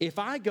 if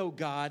I go,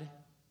 God,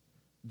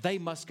 they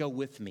must go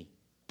with me.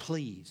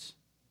 Please.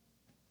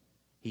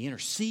 He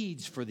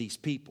intercedes for these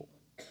people,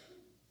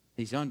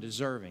 these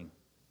undeserving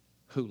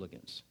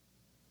hooligans.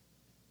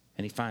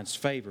 And he finds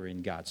favor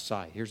in God's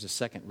sight. Here's the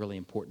second really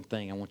important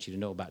thing I want you to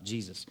know about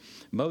Jesus.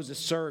 Moses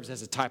serves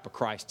as a type of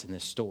Christ in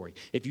this story.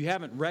 If you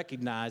haven't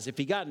recognized, if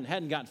he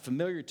hadn't gotten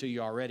familiar to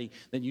you already,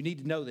 then you need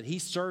to know that he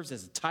serves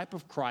as a type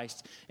of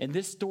Christ. And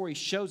this story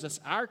shows us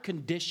our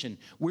condition.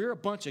 We're a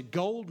bunch of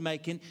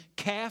gold-making,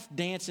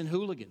 calf-dancing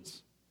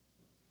hooligans.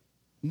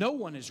 No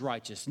one is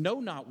righteous. No,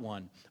 not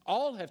one.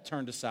 All have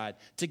turned aside.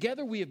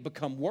 Together we have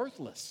become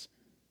worthless.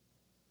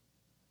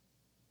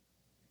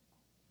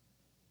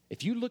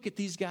 If you look at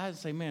these guys and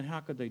say, man, how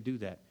could they do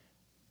that?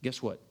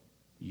 Guess what?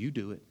 You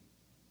do it.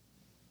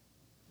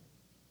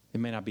 It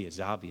may not be as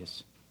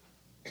obvious.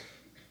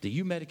 Do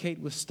you medicate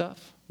with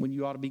stuff when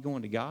you ought to be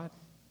going to God?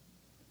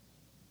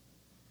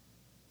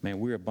 Man,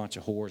 we're a bunch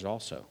of whores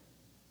also.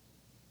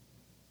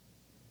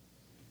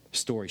 The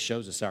story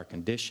shows us our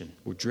condition.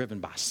 We're driven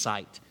by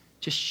sight.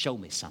 Just show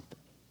me something.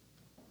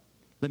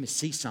 Let me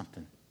see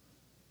something.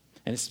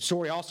 And this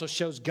story also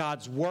shows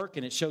God's work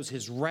and it shows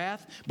his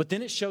wrath, but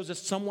then it shows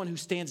us someone who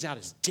stands out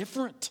as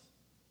different.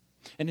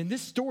 And in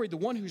this story, the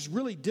one who's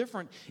really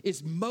different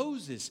is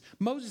Moses.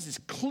 Moses is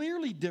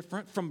clearly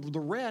different from the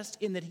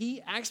rest in that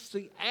he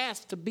actually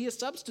asked to be a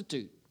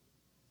substitute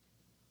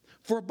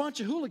for a bunch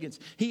of hooligans.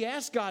 He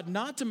asked God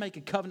not to make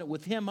a covenant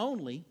with him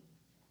only,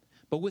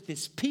 but with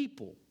his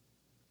people.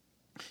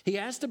 He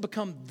asked to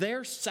become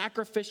their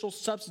sacrificial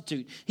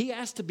substitute. He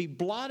asked to be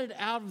blotted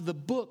out of the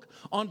book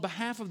on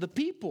behalf of the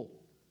people.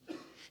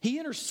 He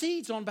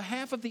intercedes on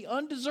behalf of the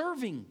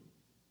undeserving.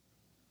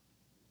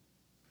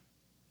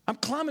 I'm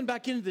climbing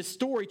back into this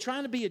story,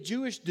 trying to be a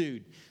Jewish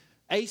dude.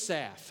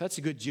 Asaph, that's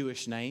a good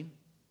Jewish name.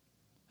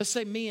 Let's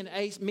say me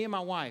and my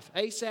wife,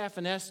 Asaph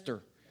and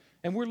Esther,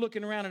 and we're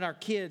looking around at our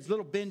kids,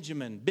 little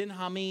Benjamin,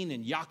 Benjamin,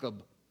 and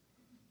Jacob.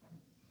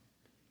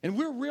 And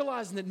we're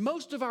realizing that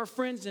most of our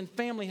friends and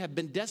family have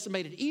been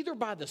decimated either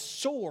by the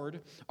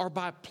sword or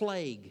by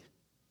plague.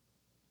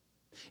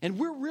 And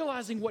we're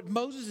realizing what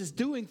Moses is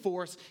doing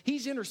for us.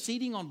 He's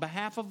interceding on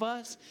behalf of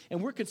us, and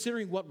we're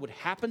considering what would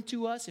happen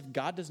to us if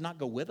God does not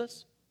go with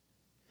us.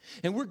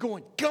 And we're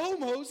going, go,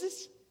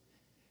 Moses.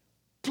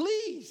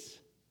 Please.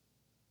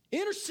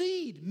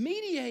 Intercede.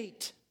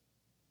 Mediate.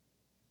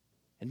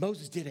 And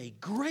Moses did a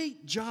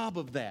great job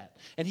of that.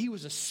 And he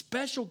was a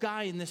special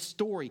guy in this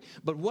story.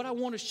 But what I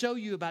want to show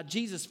you about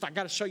Jesus, I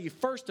got to show you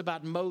first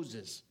about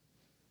Moses.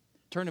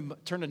 Turn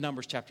to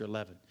Numbers chapter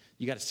 11.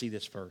 You got to see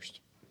this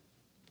first.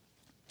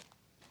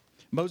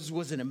 Moses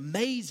was an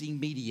amazing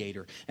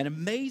mediator, an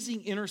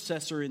amazing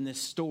intercessor in this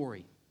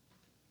story.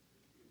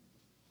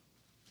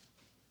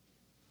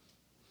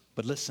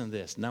 But listen to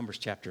this, Numbers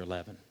chapter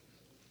 11.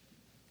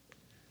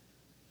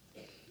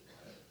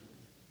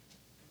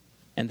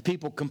 And the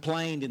people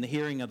complained in the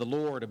hearing of the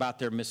Lord about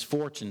their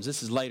misfortunes.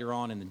 This is later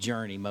on in the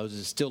journey. Moses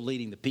is still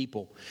leading the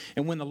people.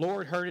 And when the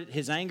Lord heard it,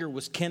 his anger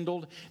was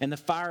kindled, and the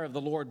fire of the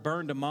Lord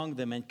burned among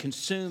them and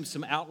consumed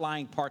some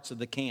outlying parts of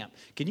the camp.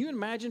 Can you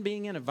imagine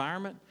being in an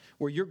environment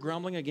where you're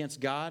grumbling against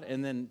God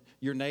and then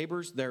your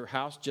neighbors, their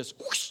house just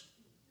whoosh,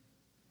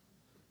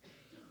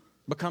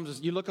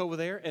 becomes, you look over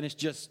there and it's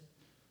just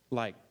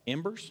like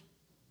embers?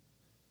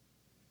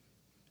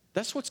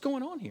 That's what's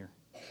going on here.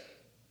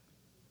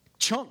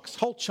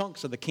 Whole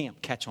chunks of the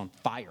camp catch on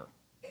fire.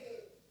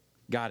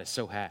 God is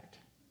so hacked.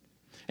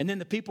 And then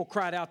the people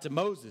cried out to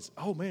Moses,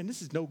 oh man,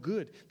 this is no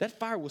good. That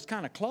fire was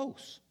kind of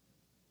close.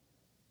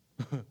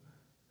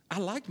 I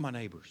liked my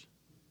neighbors.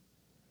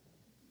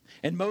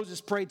 And Moses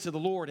prayed to the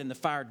Lord and the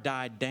fire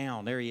died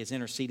down. There he is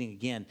interceding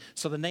again.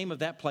 So the name of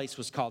that place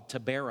was called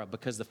Taberah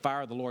because the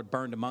fire of the Lord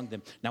burned among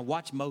them. Now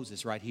watch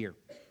Moses right here.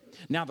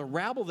 Now the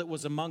rabble that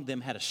was among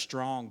them had a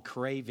strong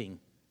craving.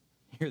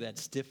 Hear that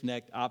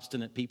stiff-necked,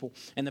 obstinate people.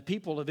 And the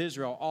people of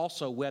Israel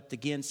also wept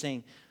again,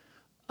 saying,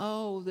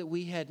 oh, that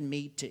we had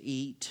meat to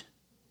eat.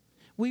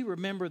 We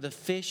remember the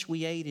fish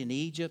we ate in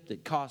Egypt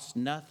that cost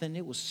nothing.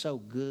 It was so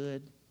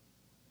good.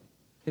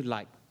 It was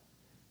like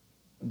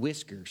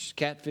Whiskers,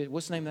 catfish.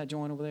 What's the name of that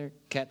joint over there?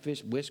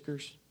 Catfish,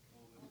 Whiskers.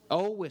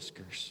 Oh,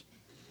 Whiskers.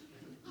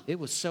 It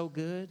was so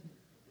good.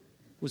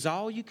 It was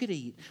all you could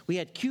eat. We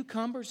had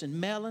cucumbers and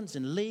melons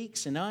and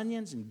leeks and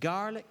onions and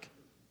garlic.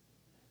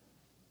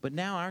 But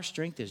now our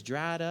strength is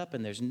dried up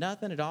and there's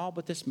nothing at all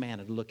but this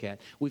manna to look at.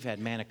 We've had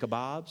manna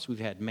kebabs. We've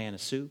had manna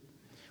soup.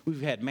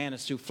 We've had manna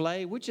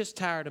souffle. We're just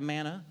tired of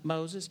manna,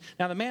 Moses.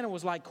 Now the manna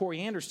was like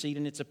coriander seed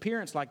in its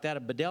appearance like that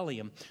of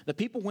bdellium. The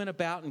people went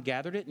about and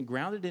gathered it and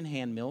ground it in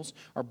hand mills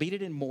or beat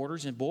it in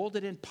mortars and boiled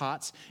it in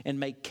pots and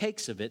made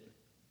cakes of it.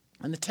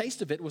 And the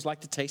taste of it was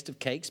like the taste of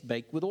cakes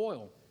baked with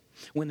oil.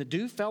 When the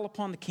dew fell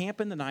upon the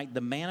camp in the night, the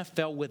manna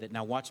fell with it.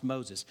 Now watch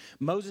Moses.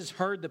 Moses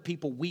heard the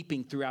people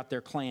weeping throughout their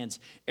clans,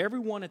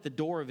 everyone at the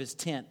door of his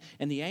tent,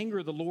 and the anger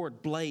of the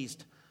Lord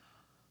blazed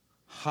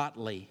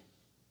hotly.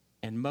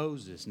 And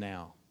Moses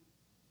now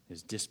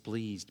is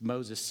displeased.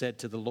 Moses said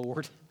to the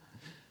Lord,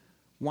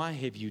 why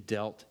have you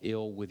dealt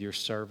ill with your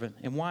servant?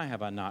 And why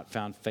have I not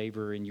found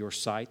favor in your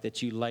sight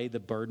that you lay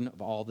the burden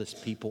of all this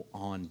people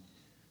on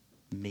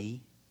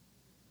me?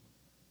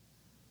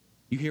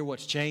 You hear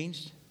what's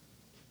changed?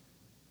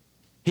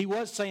 He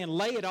was saying,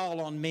 lay it all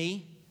on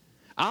me.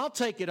 I'll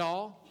take it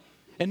all.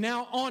 And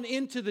now on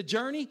into the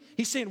journey,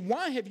 he's saying,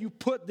 why have you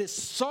put this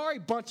sorry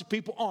bunch of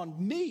people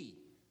on me?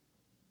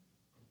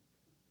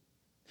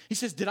 He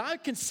says, did I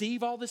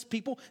conceive all this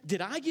people? Did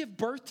I give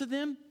birth to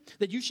them?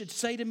 That you should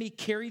say to me,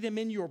 carry them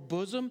in your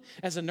bosom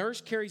as a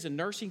nurse carries a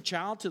nursing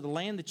child to the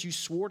land that you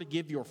swore to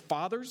give your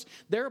fathers?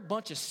 They're a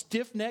bunch of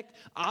stiff-necked,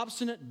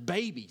 obstinate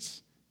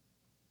babies.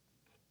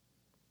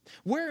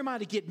 Where am I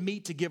to get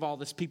meat to give all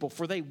this people?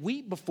 For they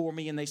weep before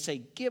me and they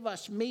say, give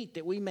us meat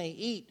that we may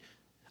eat.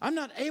 I'm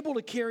not able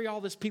to carry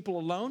all this people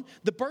alone.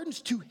 The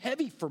burden's too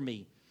heavy for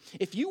me.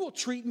 If you will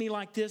treat me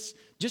like this,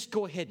 just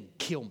go ahead and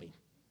kill me.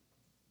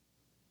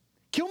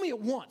 Kill me at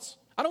once.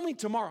 I don't mean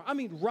tomorrow. I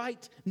mean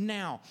right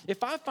now.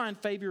 If I find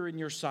favor in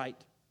your sight,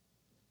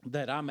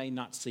 that I may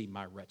not see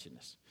my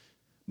wretchedness.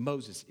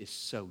 Moses is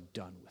so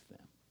done with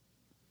them.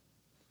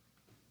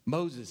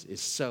 Moses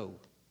is so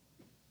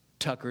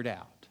tuckered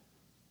out.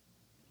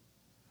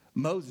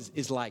 Moses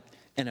is like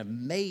an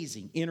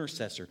amazing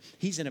intercessor.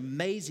 He's an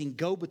amazing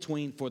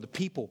go-between for the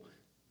people.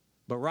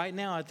 But right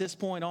now, at this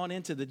point on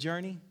into the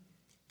journey,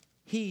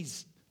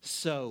 he's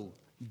so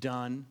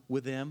done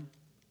with them.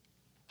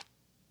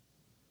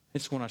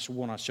 It's when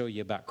I show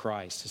you about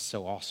Christ. It's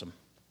so awesome.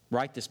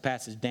 Write this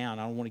passage down.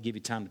 I don't want to give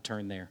you time to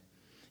turn there.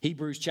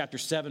 Hebrews chapter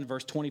 7,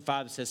 verse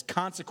 25, it says,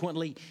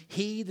 consequently,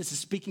 he, this is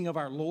speaking of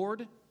our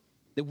Lord,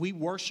 that we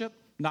worship,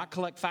 not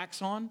collect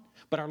facts on,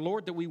 but our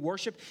Lord that we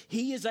worship,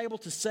 he is able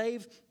to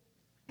save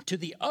to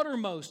the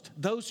uttermost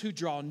those who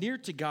draw near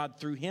to God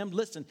through him.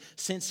 Listen,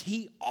 since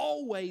he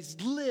always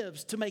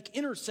lives to make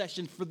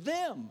intercession for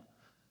them.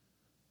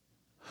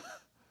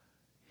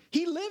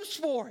 He lives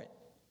for it.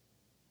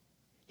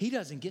 He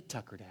doesn't get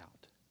tuckered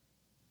out.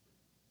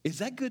 Is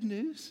that good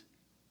news?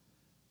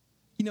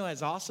 You know,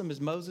 as awesome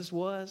as Moses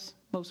was,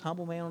 most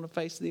humble man on the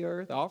face of the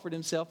earth, offered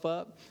himself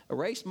up,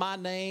 erased my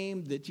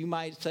name that you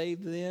might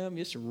save them.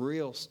 Just a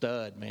real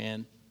stud,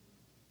 man.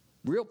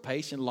 Real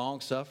patient,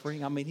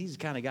 long-suffering. I mean, he's the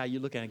kind of guy you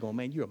look at and go,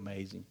 man, you're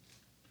amazing.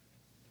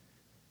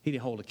 He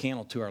didn't hold a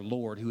candle to our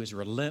Lord, who is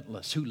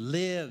relentless, who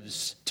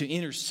lives to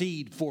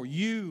intercede for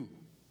you.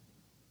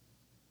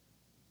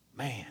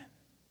 Man,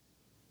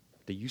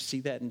 do you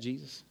see that in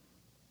Jesus?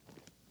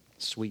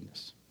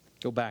 Sweetness.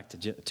 Go back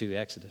to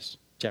Exodus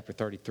chapter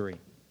 33.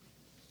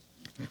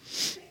 We're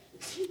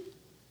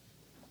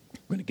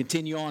going to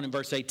continue on in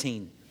verse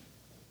 18.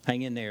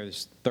 Hang in there.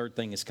 This third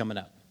thing is coming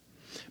up.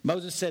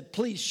 Moses said,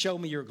 please show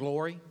me your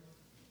glory.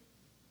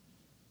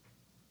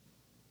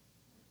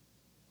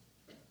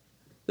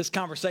 This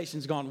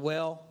conversation's gone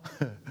well.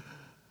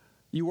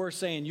 You were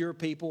saying your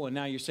people, and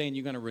now you're saying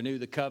you're going to renew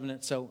the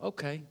covenant. So,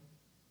 okay,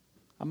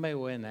 I may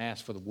go ahead and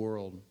ask for the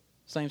world.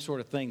 Same sort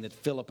of thing that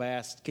Philip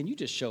asked, can you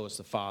just show us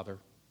the Father?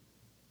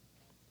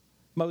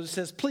 Moses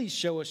says, please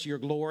show us your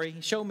glory.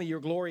 Show me your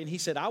glory. And he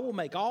said, I will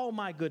make all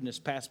my goodness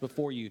pass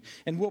before you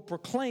and will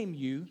proclaim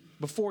you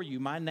before you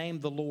my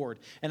name, the Lord.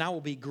 And I will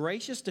be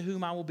gracious to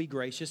whom I will be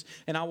gracious,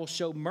 and I will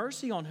show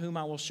mercy on whom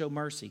I will show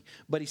mercy.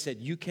 But he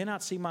said, you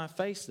cannot see my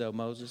face, though,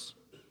 Moses,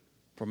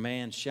 for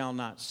man shall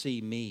not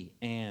see me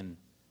and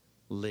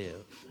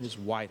live. His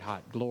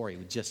white-hot glory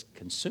would just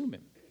consume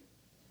him.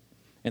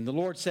 And the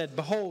Lord said,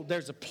 behold,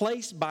 there's a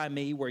place by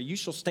me where you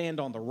shall stand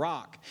on the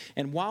rock.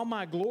 And while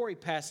my glory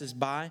passes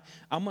by,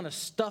 I'm going to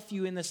stuff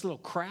you in this little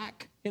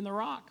crack in the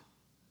rock.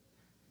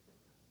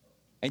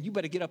 And you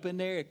better get up in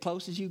there as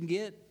close as you can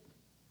get.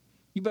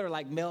 You better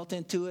like melt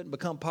into it and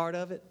become part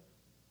of it.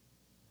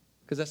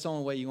 Because that's the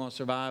only way you're going to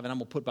survive. And I'm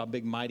going to put my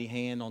big mighty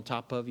hand on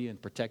top of you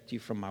and protect you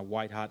from my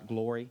white hot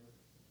glory.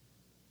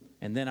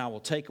 And then I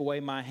will take away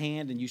my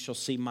hand and you shall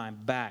see my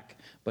back,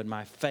 but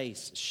my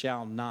face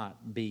shall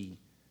not be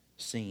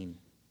seen.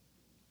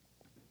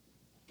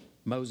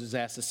 Moses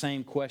asked the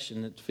same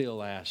question that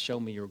Phil asked. Show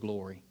me your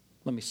glory.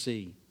 Let me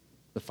see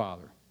the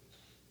Father.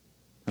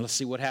 And let's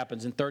see what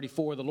happens. In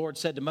 34, the Lord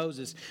said to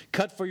Moses,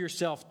 cut for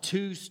yourself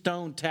 2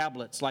 stone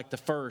tablets like the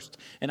first,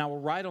 and I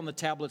will write on the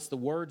tablets the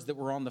words that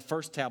were on the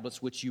first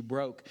tablets which you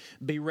broke.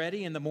 Be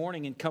ready in the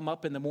morning and come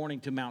up in the morning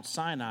to Mount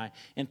Sinai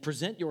and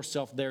present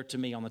yourself there to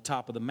me on the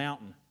top of the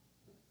mountain.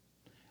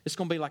 It's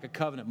going to be like a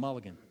covenant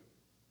mulligan.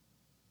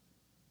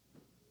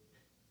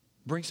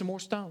 Bring some more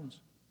stones.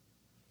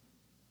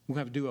 We'll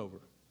have a do-over.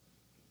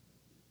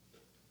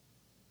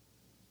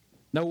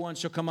 No one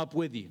shall come up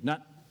with you.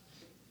 Not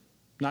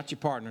your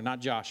partner,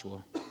 not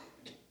Joshua.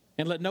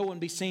 And let no one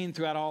be seen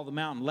throughout all the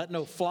mountain. Let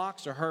no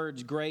flocks or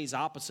herds graze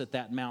opposite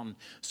that mountain.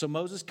 So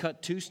Moses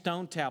cut 2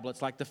 stone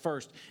tablets like the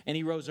first. And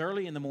he rose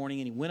early in the morning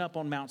and he went up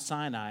on Mount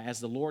Sinai as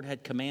the Lord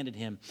had commanded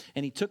him.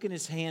 And he took in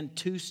his hand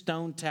 2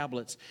 stone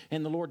tablets.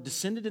 And the Lord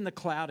descended in the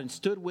cloud and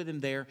stood with him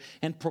there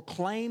and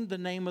proclaimed the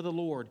name of the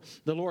Lord.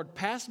 The Lord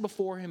passed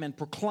before him and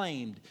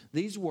proclaimed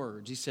these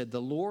words. He said,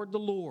 the Lord,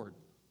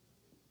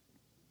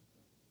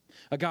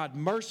 a God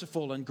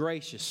merciful and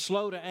gracious,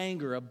 slow to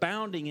anger,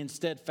 abounding in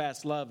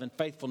steadfast love and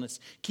faithfulness,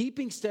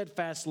 keeping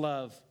steadfast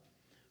love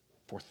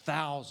for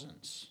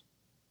thousands,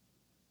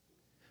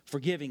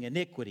 forgiving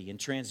iniquity and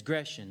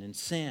transgression and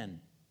sin,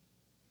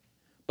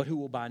 but who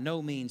will by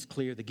no means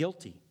clear the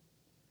guilty,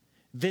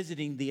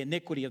 visiting the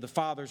iniquity of the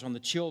fathers on the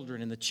children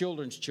and the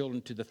children's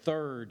children to the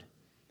 3rd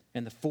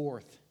and the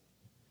 4th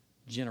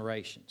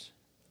generations.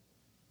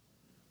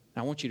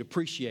 Now, I want you to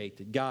appreciate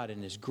that God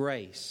in His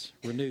grace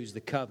renews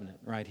the covenant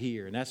right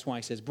here. And that's why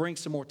He says, bring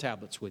some more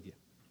tablets with you.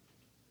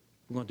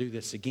 We're going to do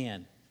this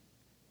again.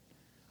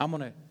 I'm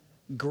going to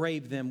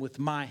grave them with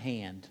my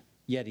hand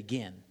yet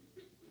again.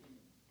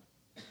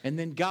 And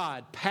then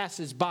God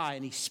passes by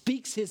and He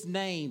speaks His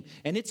name.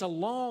 And it's a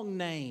long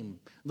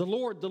name. The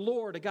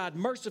Lord, a God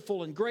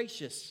merciful and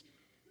gracious,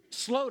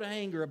 slow to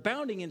anger,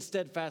 abounding in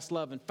steadfast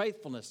love and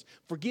faithfulness,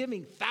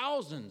 forgiving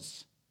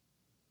thousands,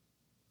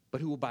 but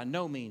who will by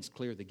no means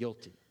clear the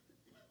guilty,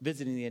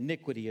 visiting the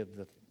iniquity of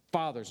the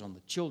fathers on the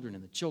children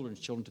and the children's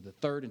children to the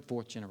 3rd and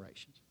 4th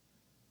generations.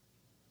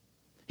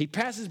 He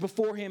passes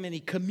before him and he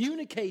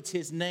communicates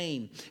his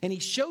name. And he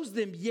shows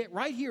them, yet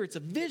right here, it's a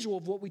visual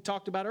of what we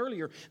talked about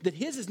earlier, that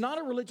his is not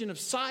a religion of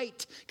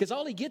sight, because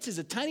all he gets is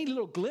a tiny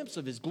little glimpse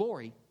of his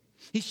glory.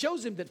 He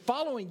shows him that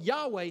following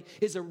Yahweh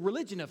is a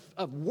religion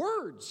of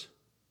words.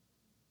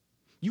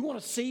 You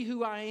want to see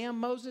who I am,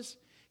 Moses?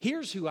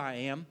 Here's who I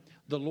am,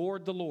 the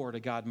Lord, a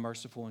God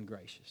merciful and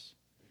gracious.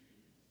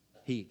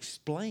 He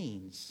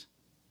explains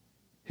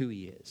who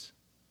he is.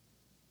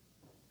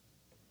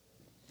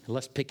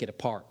 Let's pick it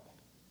apart.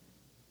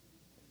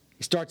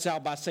 He starts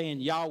out by saying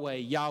Yahweh,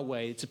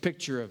 Yahweh. It's a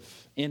picture of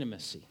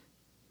intimacy.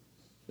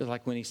 It's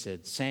like when he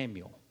said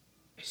Samuel,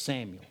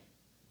 Samuel.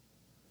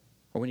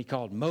 Or when he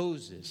called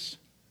Moses,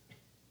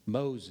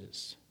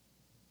 Moses.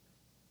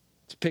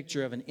 It's a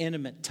picture of an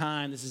intimate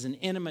time. This is an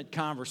intimate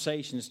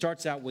conversation. It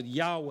starts out with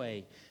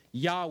Yahweh,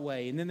 Yahweh.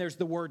 And then there's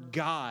the word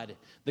God.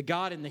 The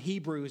God in the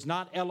Hebrew is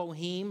not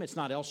Elohim. It's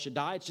not El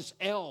Shaddai. It's just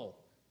El.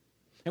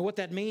 And what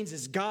that means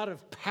is God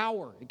of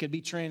power. It could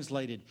be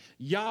translated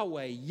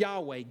Yahweh,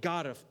 Yahweh,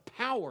 God of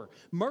power,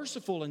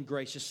 merciful and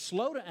gracious,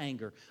 slow to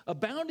anger,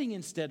 abounding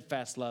in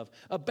steadfast love,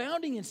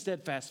 abounding in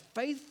steadfast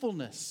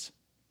faithfulness.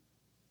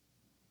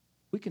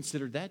 We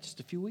considered that just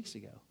a few weeks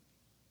ago.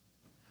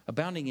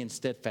 Abounding in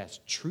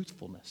steadfast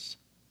truthfulness,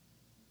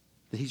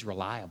 that he's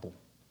reliable.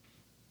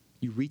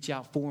 You reach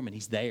out for him and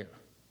he's there.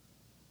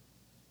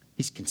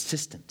 He's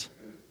consistent.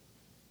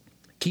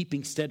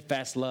 Keeping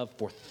steadfast love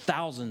for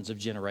thousands of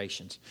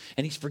generations.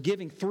 And he's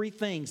forgiving three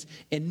things: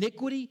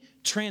 iniquity,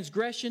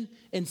 transgression,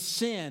 and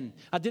sin.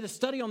 I did a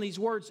study on these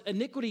words.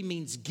 Iniquity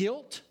means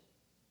guilt.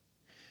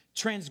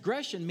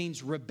 Transgression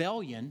means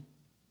rebellion.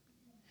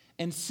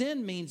 And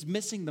sin means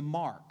missing the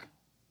mark.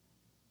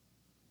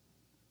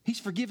 He's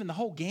forgiven the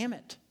whole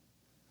gamut.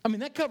 I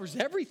mean, that covers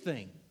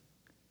everything.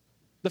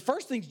 The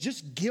first thing's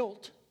just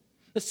guilt.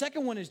 The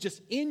second one is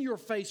just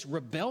in-your-face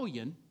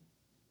rebellion.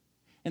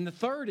 And the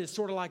third is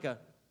sort of like a,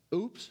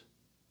 oops,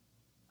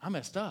 I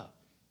messed up.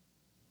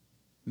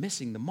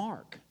 Missing the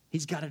mark.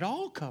 He's got it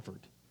all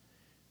covered.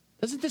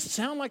 Doesn't this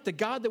sound like the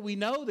God that we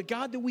know, the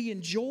God that we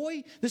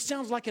enjoy? This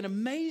sounds like an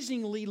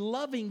amazingly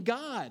loving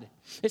God.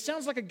 It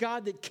sounds like a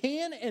God that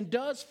can and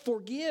does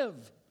forgive.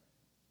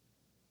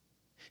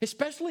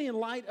 Especially in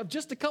light of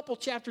just a couple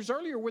chapters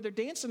earlier where they're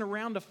dancing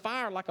around a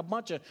fire like a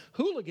bunch of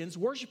hooligans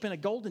worshiping a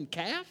golden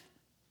calf.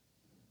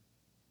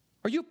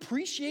 Are you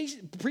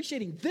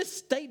appreciating this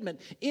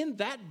statement in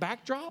that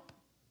backdrop?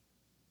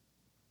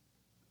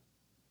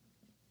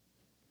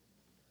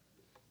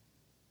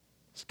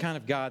 It's the kind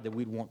of God that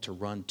we'd want to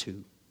run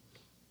to.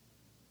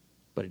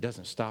 But it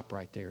doesn't stop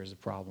right there is a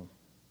problem.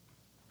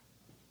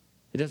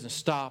 It doesn't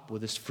stop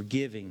with us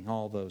forgiving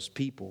all those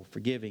people,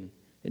 forgiving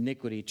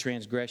iniquity,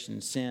 transgression,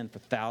 and sin for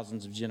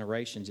thousands of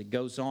generations. It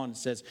goes on and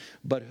says,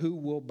 but who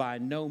will by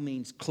no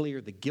means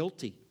clear the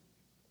guilty,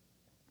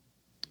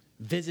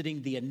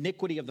 visiting the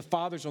iniquity of the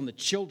fathers on the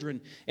children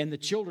and the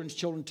children's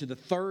children to the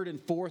third and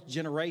fourth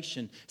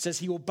generation. It says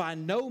he will by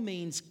no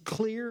means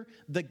clear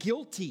the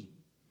guilty.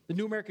 The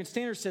New American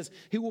Standard says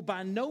he will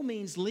by no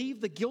means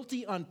leave the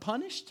guilty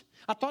unpunished.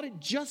 I thought it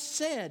just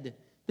said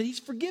that he's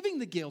forgiving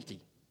the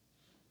guilty.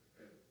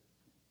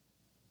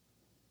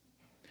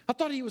 I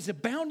thought he was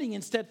abounding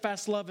in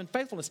steadfast love and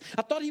faithfulness.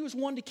 I thought he was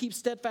one to keep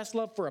steadfast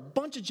love for a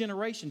bunch of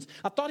generations.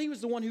 I thought he was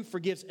the one who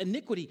forgives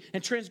iniquity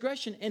and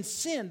transgression and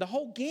sin, the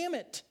whole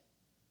gamut.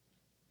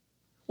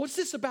 What's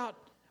this about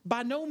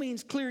by no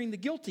means clearing the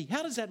guilty?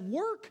 How does that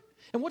work?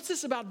 And what's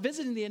this about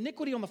visiting the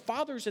iniquity on the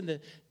fathers and the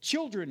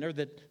children, or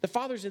the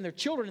fathers and their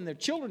children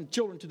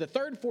children to the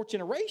third and fourth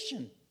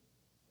generation?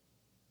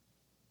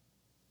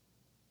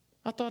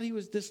 I thought he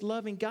was this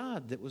loving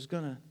God that was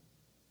going to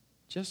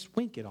just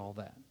wink at all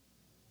that.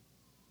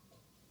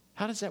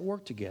 How does that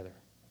work together?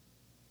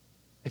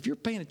 If you're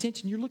paying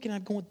attention, you're looking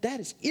at it going, that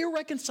is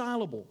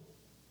irreconcilable.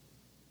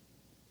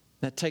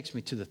 That takes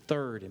me to the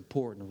third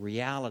important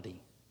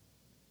reality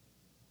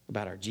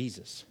about our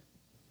Jesus.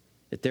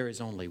 That there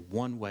is only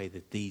one way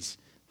that these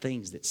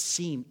things that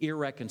seem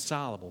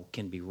irreconcilable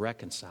can be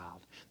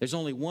reconciled. There's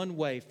only one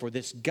way for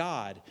this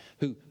God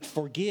who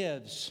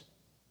forgives,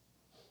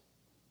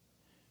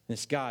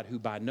 this God who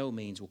by no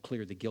means will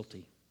clear the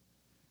guilty.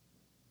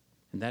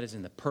 And that is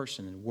in the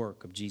person and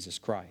work of Jesus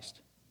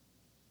Christ.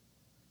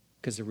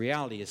 Because the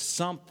reality is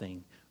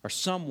something or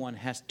someone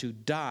has to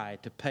die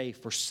to pay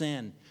for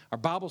sin. Our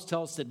Bibles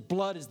tell us that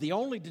blood is the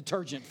only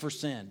detergent for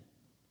sin.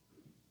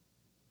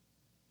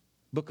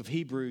 The book of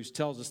Hebrews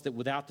tells us that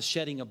without the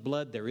shedding of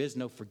blood, there is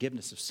no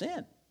forgiveness of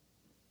sin.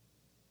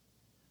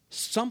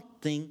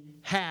 Something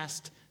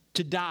has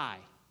to die.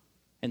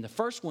 And the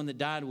first one that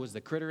died was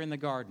the critter in the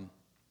garden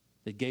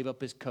that gave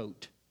up his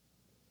coat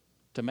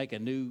to make a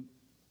new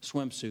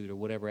swimsuit or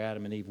whatever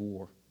Adam and Eve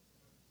wore.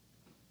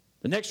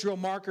 The next real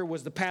marker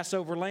was the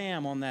Passover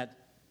lamb on that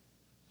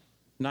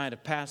night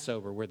of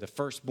Passover, where the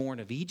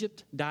firstborn of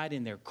Egypt died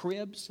in their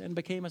cribs and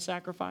became a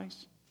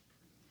sacrifice.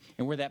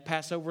 And where that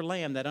Passover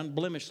lamb, that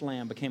unblemished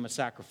lamb, became a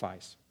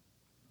sacrifice.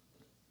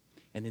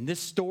 And in this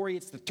story,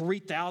 it's the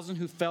 3,000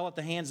 who fell at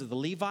the hands of the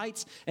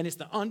Levites, and it's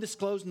the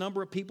undisclosed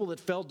number of people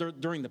that fell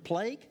during the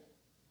plague.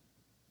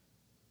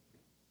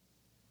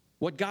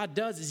 What God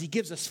does is he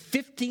gives us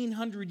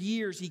 1,500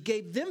 years. He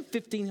gave them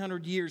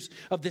 1,500 years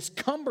of this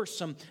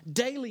cumbersome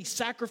daily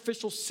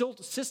sacrificial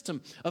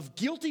system of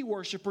guilty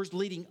worshipers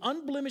leading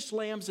unblemished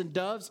lambs and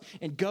doves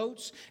and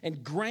goats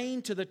and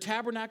grain to the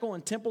tabernacle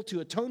and temple to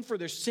atone for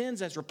their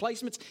sins as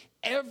replacements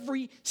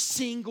every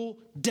single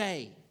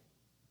day.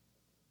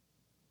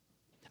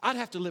 I'd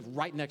have to live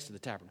right next to the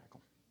tabernacle.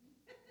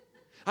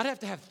 I'd have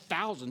to have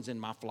thousands in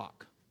my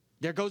flock.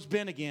 There goes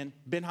Ben again,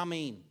 Ben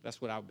Hameen.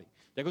 That's what I would be.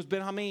 There goes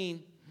Ben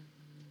Hameen.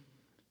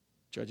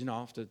 Judging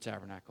off to the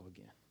tabernacle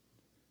again.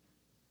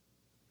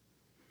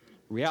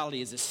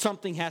 Reality is that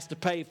something has to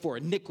pay for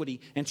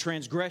iniquity and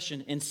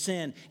transgression and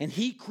sin. And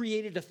he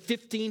created a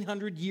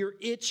 1,500-year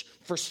itch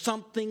for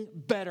something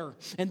better.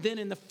 And then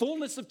in the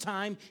fullness of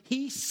time,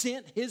 he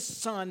sent his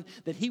son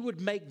that he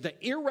would make the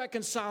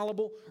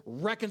irreconcilable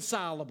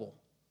reconcilable.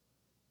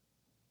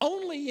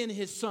 Only in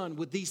his son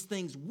would these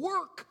things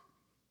work.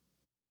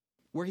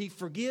 Where he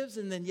forgives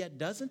and then yet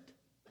doesn't.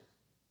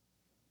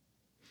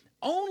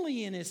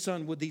 Only in his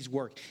son would these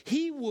work.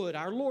 He would,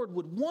 our Lord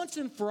would once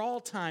and for all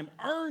time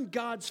earn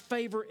God's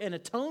favor and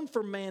atone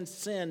for man's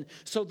sin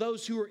so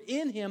those who are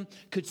in him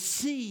could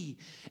see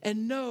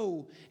and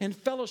know and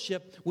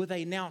fellowship with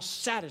a now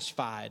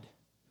satisfied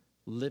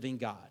living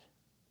God.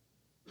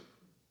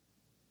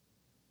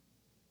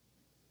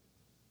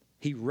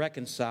 He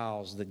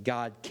reconciles that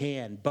God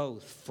can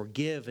both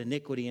forgive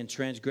iniquity and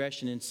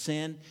transgression and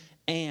sin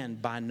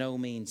and by no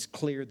means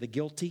clear the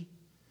guilty.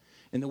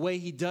 And the way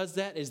he does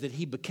that is that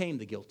he became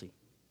the guilty.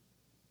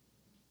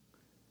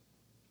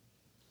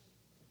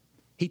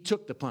 He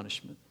took the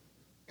punishment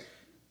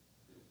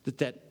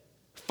that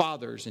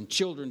fathers and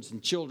children's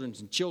and children's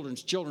and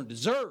children's children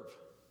deserve.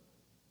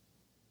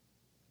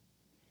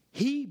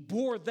 He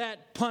bore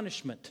that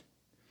punishment.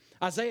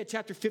 Isaiah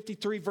chapter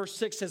 53 verse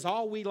 6 says,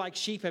 all we like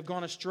sheep have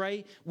gone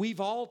astray.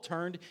 We've all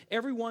turned,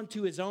 everyone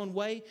to his own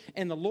way,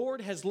 and the Lord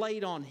has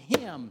laid on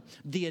him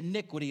the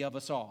iniquity of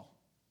us all.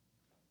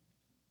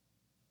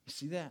 You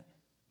see that?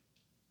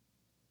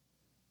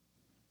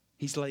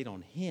 He's laid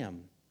on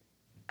him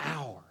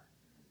our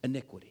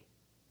iniquity.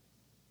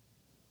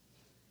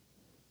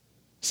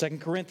 2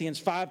 Corinthians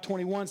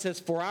 5:21 says,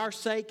 for our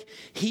sake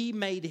he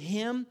made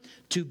him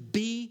to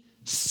be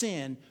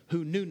sin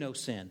who knew no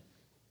sin,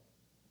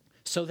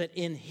 so that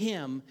in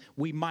him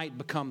we might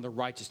become the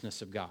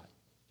righteousness of God.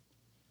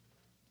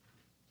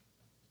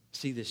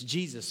 See this,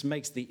 Jesus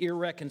makes the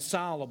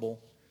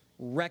irreconcilable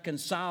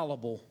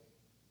reconcilable.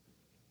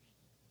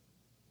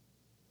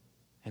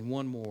 And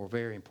one more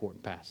very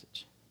important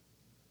passage.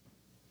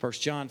 1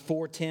 John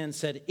 4:10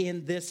 said,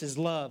 in this is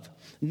love,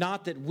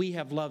 not that we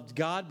have loved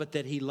God, but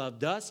that he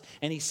loved us,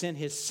 and he sent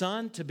his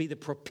son to be the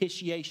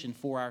propitiation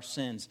for our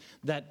sins.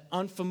 That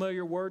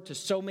unfamiliar word to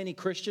so many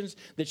Christians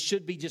that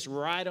should be just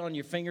right on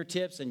your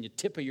fingertips and your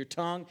tip of your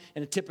tongue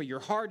and the tip of your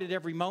heart at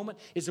every moment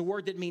is a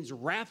word that means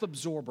wrath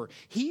absorber.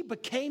 He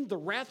became the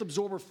wrath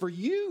absorber for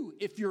you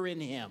if you're in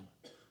him.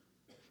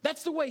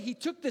 That's the way he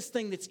took this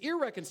thing that's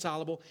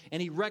irreconcilable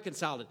and he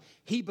reconciled it.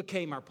 He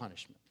became our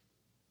punishment.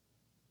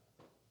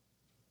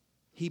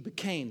 He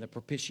became the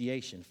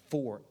propitiation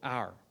for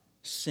our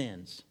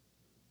sins.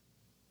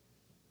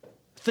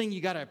 The thing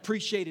you got to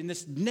appreciate in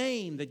this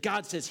name that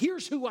God says,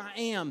 here's who I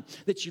am,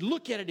 that you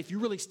look at it, if you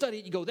really study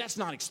it, you go, that's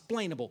not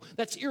explainable.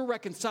 That's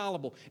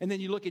irreconcilable. And then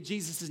you look at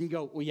Jesus and you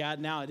go, well, yeah,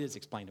 now it is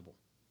explainable.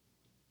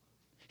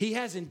 He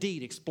has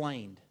indeed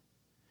explained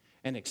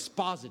and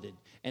exposited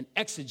and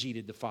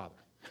exegeted the Father.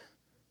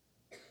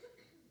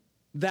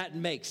 That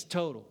makes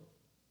total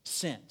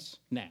sense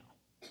now.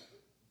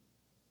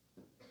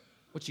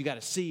 What you got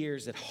to see here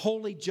is that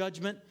holy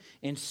judgment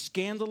and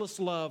scandalous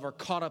love are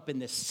caught up in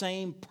the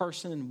same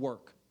person and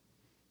work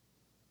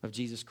of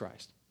Jesus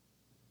Christ.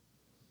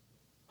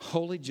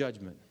 Holy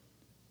judgment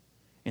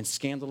and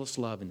scandalous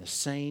love in the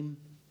same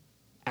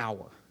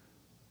hour.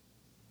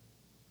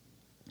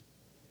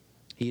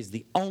 He is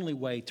the only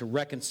way to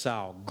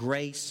reconcile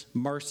grace,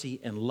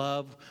 mercy, and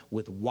love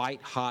with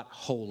white-hot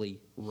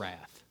holy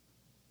wrath.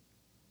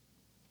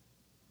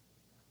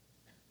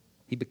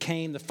 He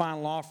became the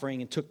final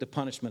offering and took the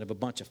punishment of a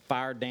bunch of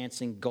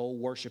fire-dancing,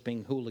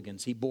 gold-worshiping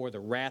hooligans. He bore the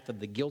wrath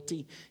of the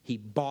guilty. He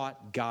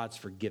bought God's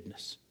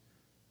forgiveness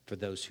for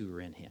those who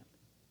are in him.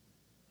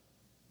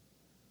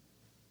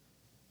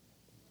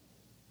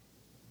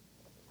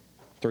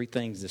 Three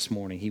things this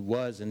morning. He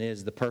was and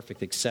is the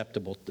perfect,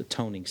 acceptable,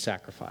 atoning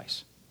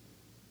sacrifice.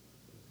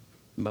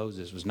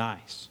 Moses was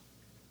nice,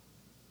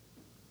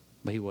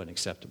 but he wasn't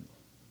acceptable.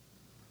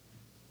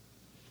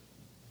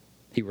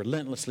 He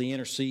relentlessly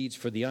intercedes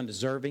for the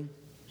undeserving.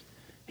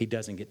 He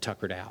doesn't get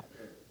tuckered out.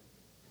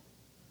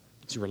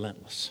 He's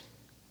relentless.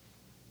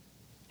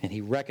 And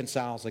he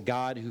reconciles a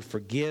God who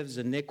forgives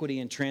iniquity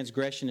and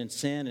transgression and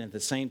sin, and at the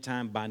same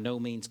time by no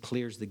means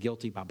clears the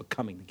guilty by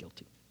becoming the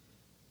guilty.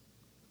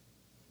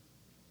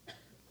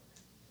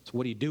 So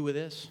what do you do with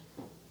this?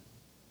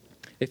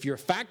 If you're a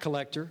fact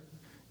collector,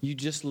 you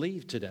just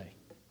leave today.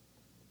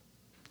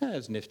 That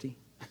was nifty.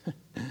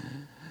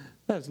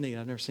 That was neat.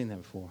 I've never seen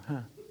that before.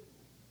 Huh?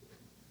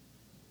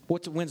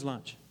 When's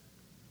lunch?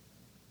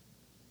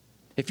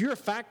 If you're a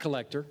fact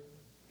collector,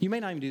 you may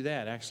not even do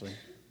that, actually.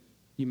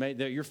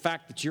 Your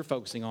fact that you're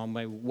focusing on,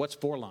 what's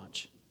for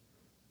lunch?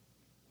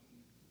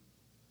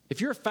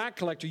 If you're a fact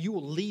collector, you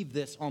will leave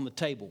this on the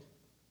table.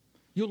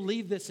 You'll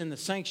leave this in the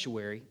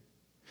sanctuary.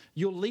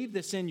 You'll leave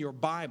this in your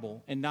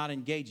Bible and not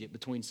engage it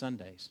between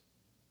Sundays.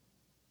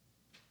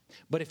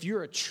 But if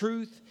you're a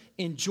truth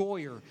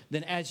enjoyer,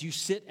 then as you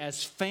sit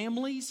as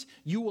families,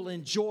 you will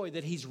enjoy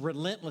that He's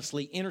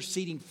relentlessly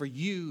interceding for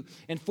you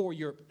and for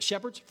your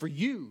shepherds, for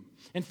you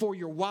and for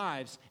your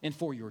wives and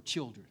for your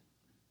children.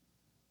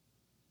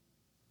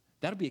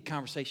 That'll be a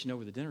conversation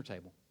over the dinner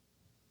table.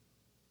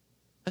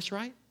 That's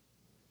right.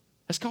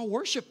 That's called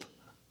worship.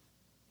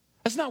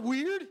 That's not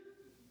weird.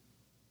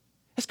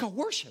 That's called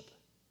worship.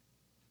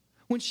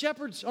 When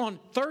shepherds on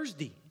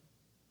Thursday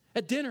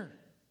at dinner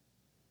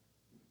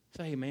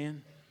say, hey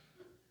man,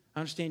 I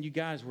understand you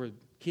guys were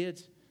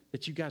kids,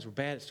 that you guys were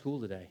bad at school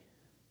today.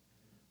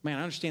 Man,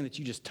 I understand that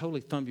you just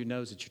totally thumbed your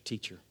nose at your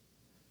teacher.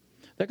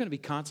 There are going to be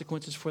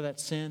consequences for that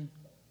sin.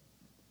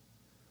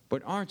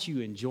 But aren't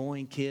you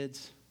enjoying,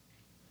 kids,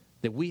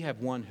 that we have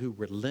one who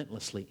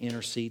relentlessly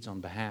intercedes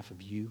on behalf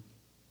of you?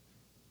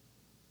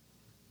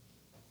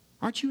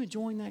 Aren't you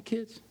enjoying that,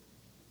 kids?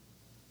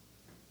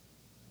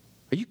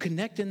 Are you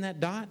connecting that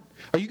dot?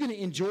 Are you going to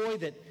enjoy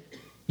that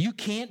you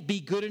can't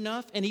be good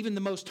enough, and even the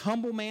most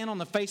humble man on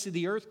the face of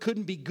the earth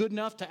couldn't be good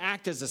enough to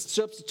act as a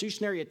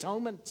substitutionary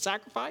atonement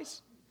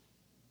sacrifice?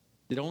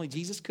 That only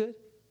Jesus could?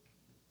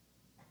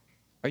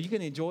 Are you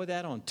going to enjoy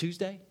that on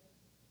Tuesday?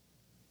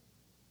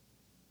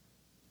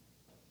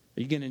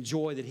 Are you going to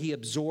enjoy that He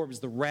absorbs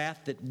the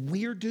wrath that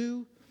we're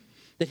due?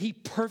 That He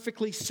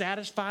perfectly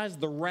satisfies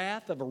the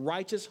wrath of a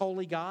righteous,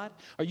 holy God?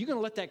 Are you going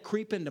to let that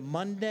creep into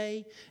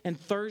Monday and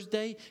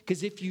Thursday?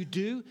 Because if you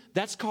do,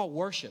 that's called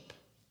worship.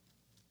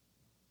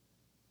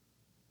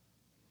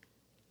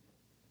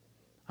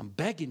 I'm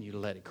begging you to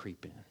let it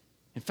creep in.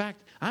 In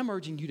fact, I'm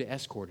urging you to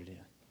escort it in.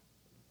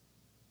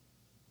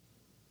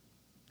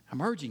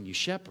 I'm urging you,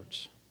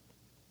 shepherds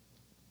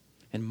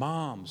and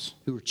moms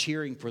who are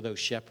cheering for those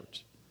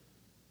shepherds.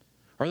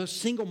 Are those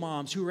single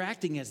moms who are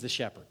acting as the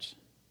shepherds?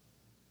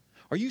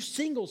 Are you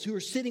singles who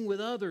are sitting with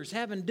others,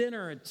 having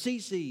dinner at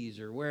CC's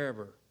or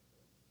wherever?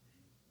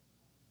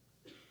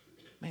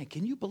 Man,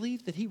 can you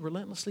believe that He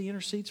relentlessly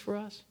intercedes for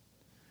us?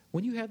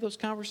 When you have those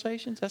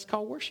conversations, that's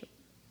called worship.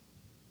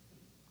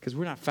 Because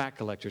we're not fact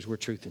collectors, we're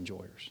truth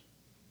enjoyers.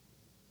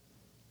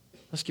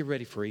 Let's get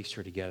ready for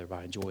Easter together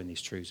by enjoying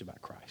these truths about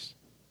Christ.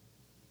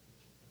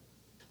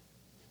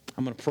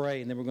 I'm going to pray,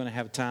 and then we're going to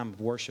have a time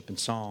of worship and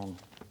song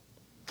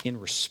in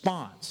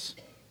response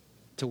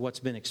to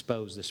what's been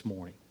exposed this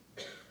morning.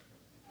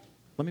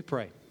 Let me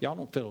pray. Y'all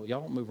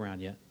don't move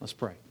around yet. Let's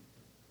pray.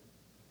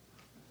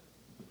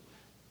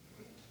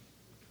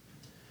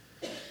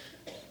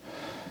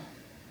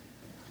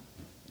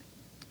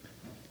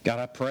 God,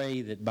 I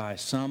pray that by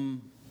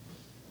some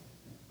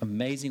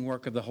amazing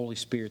work of the Holy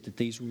Spirit that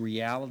these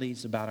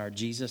realities about our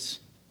Jesus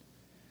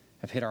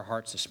have hit our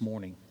hearts this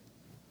morning.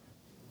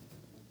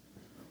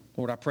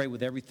 Lord, I pray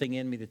with everything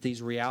in me that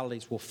these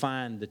realities will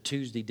find the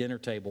Tuesday dinner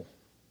table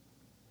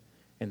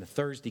and the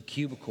Thursday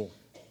cubicle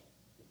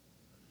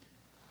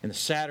and the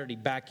Saturday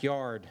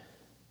backyard.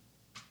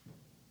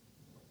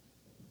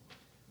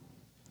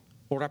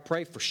 Lord, I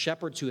pray for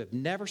shepherds who have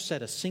never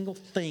said a single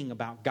thing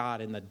about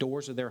God in the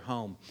doors of their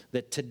home,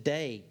 that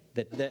today,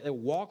 that they'll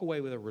walk away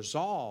with a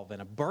resolve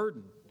and a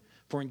burden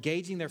for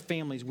engaging their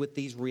families with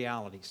these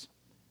realities.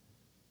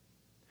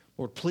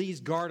 Lord, please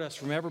guard us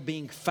from ever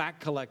being fact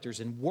collectors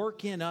and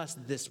work in us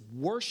this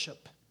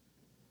worship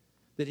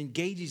that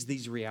engages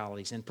these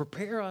realities and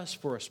prepare us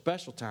for a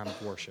special time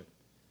of worship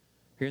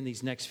here in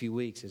these next few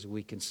weeks as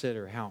we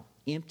consider how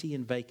empty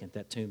and vacant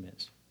that tomb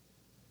is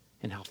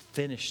and how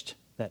finished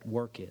that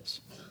work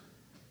is.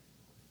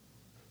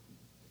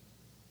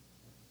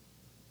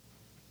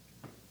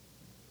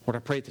 Lord, I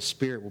pray that the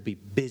Spirit will be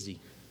busy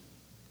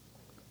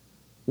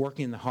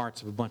working in the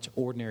hearts of a bunch of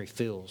ordinary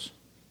fills.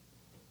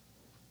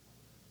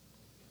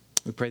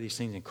 We pray these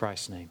things in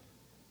Christ's name.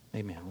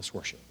 Amen. Let's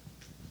worship.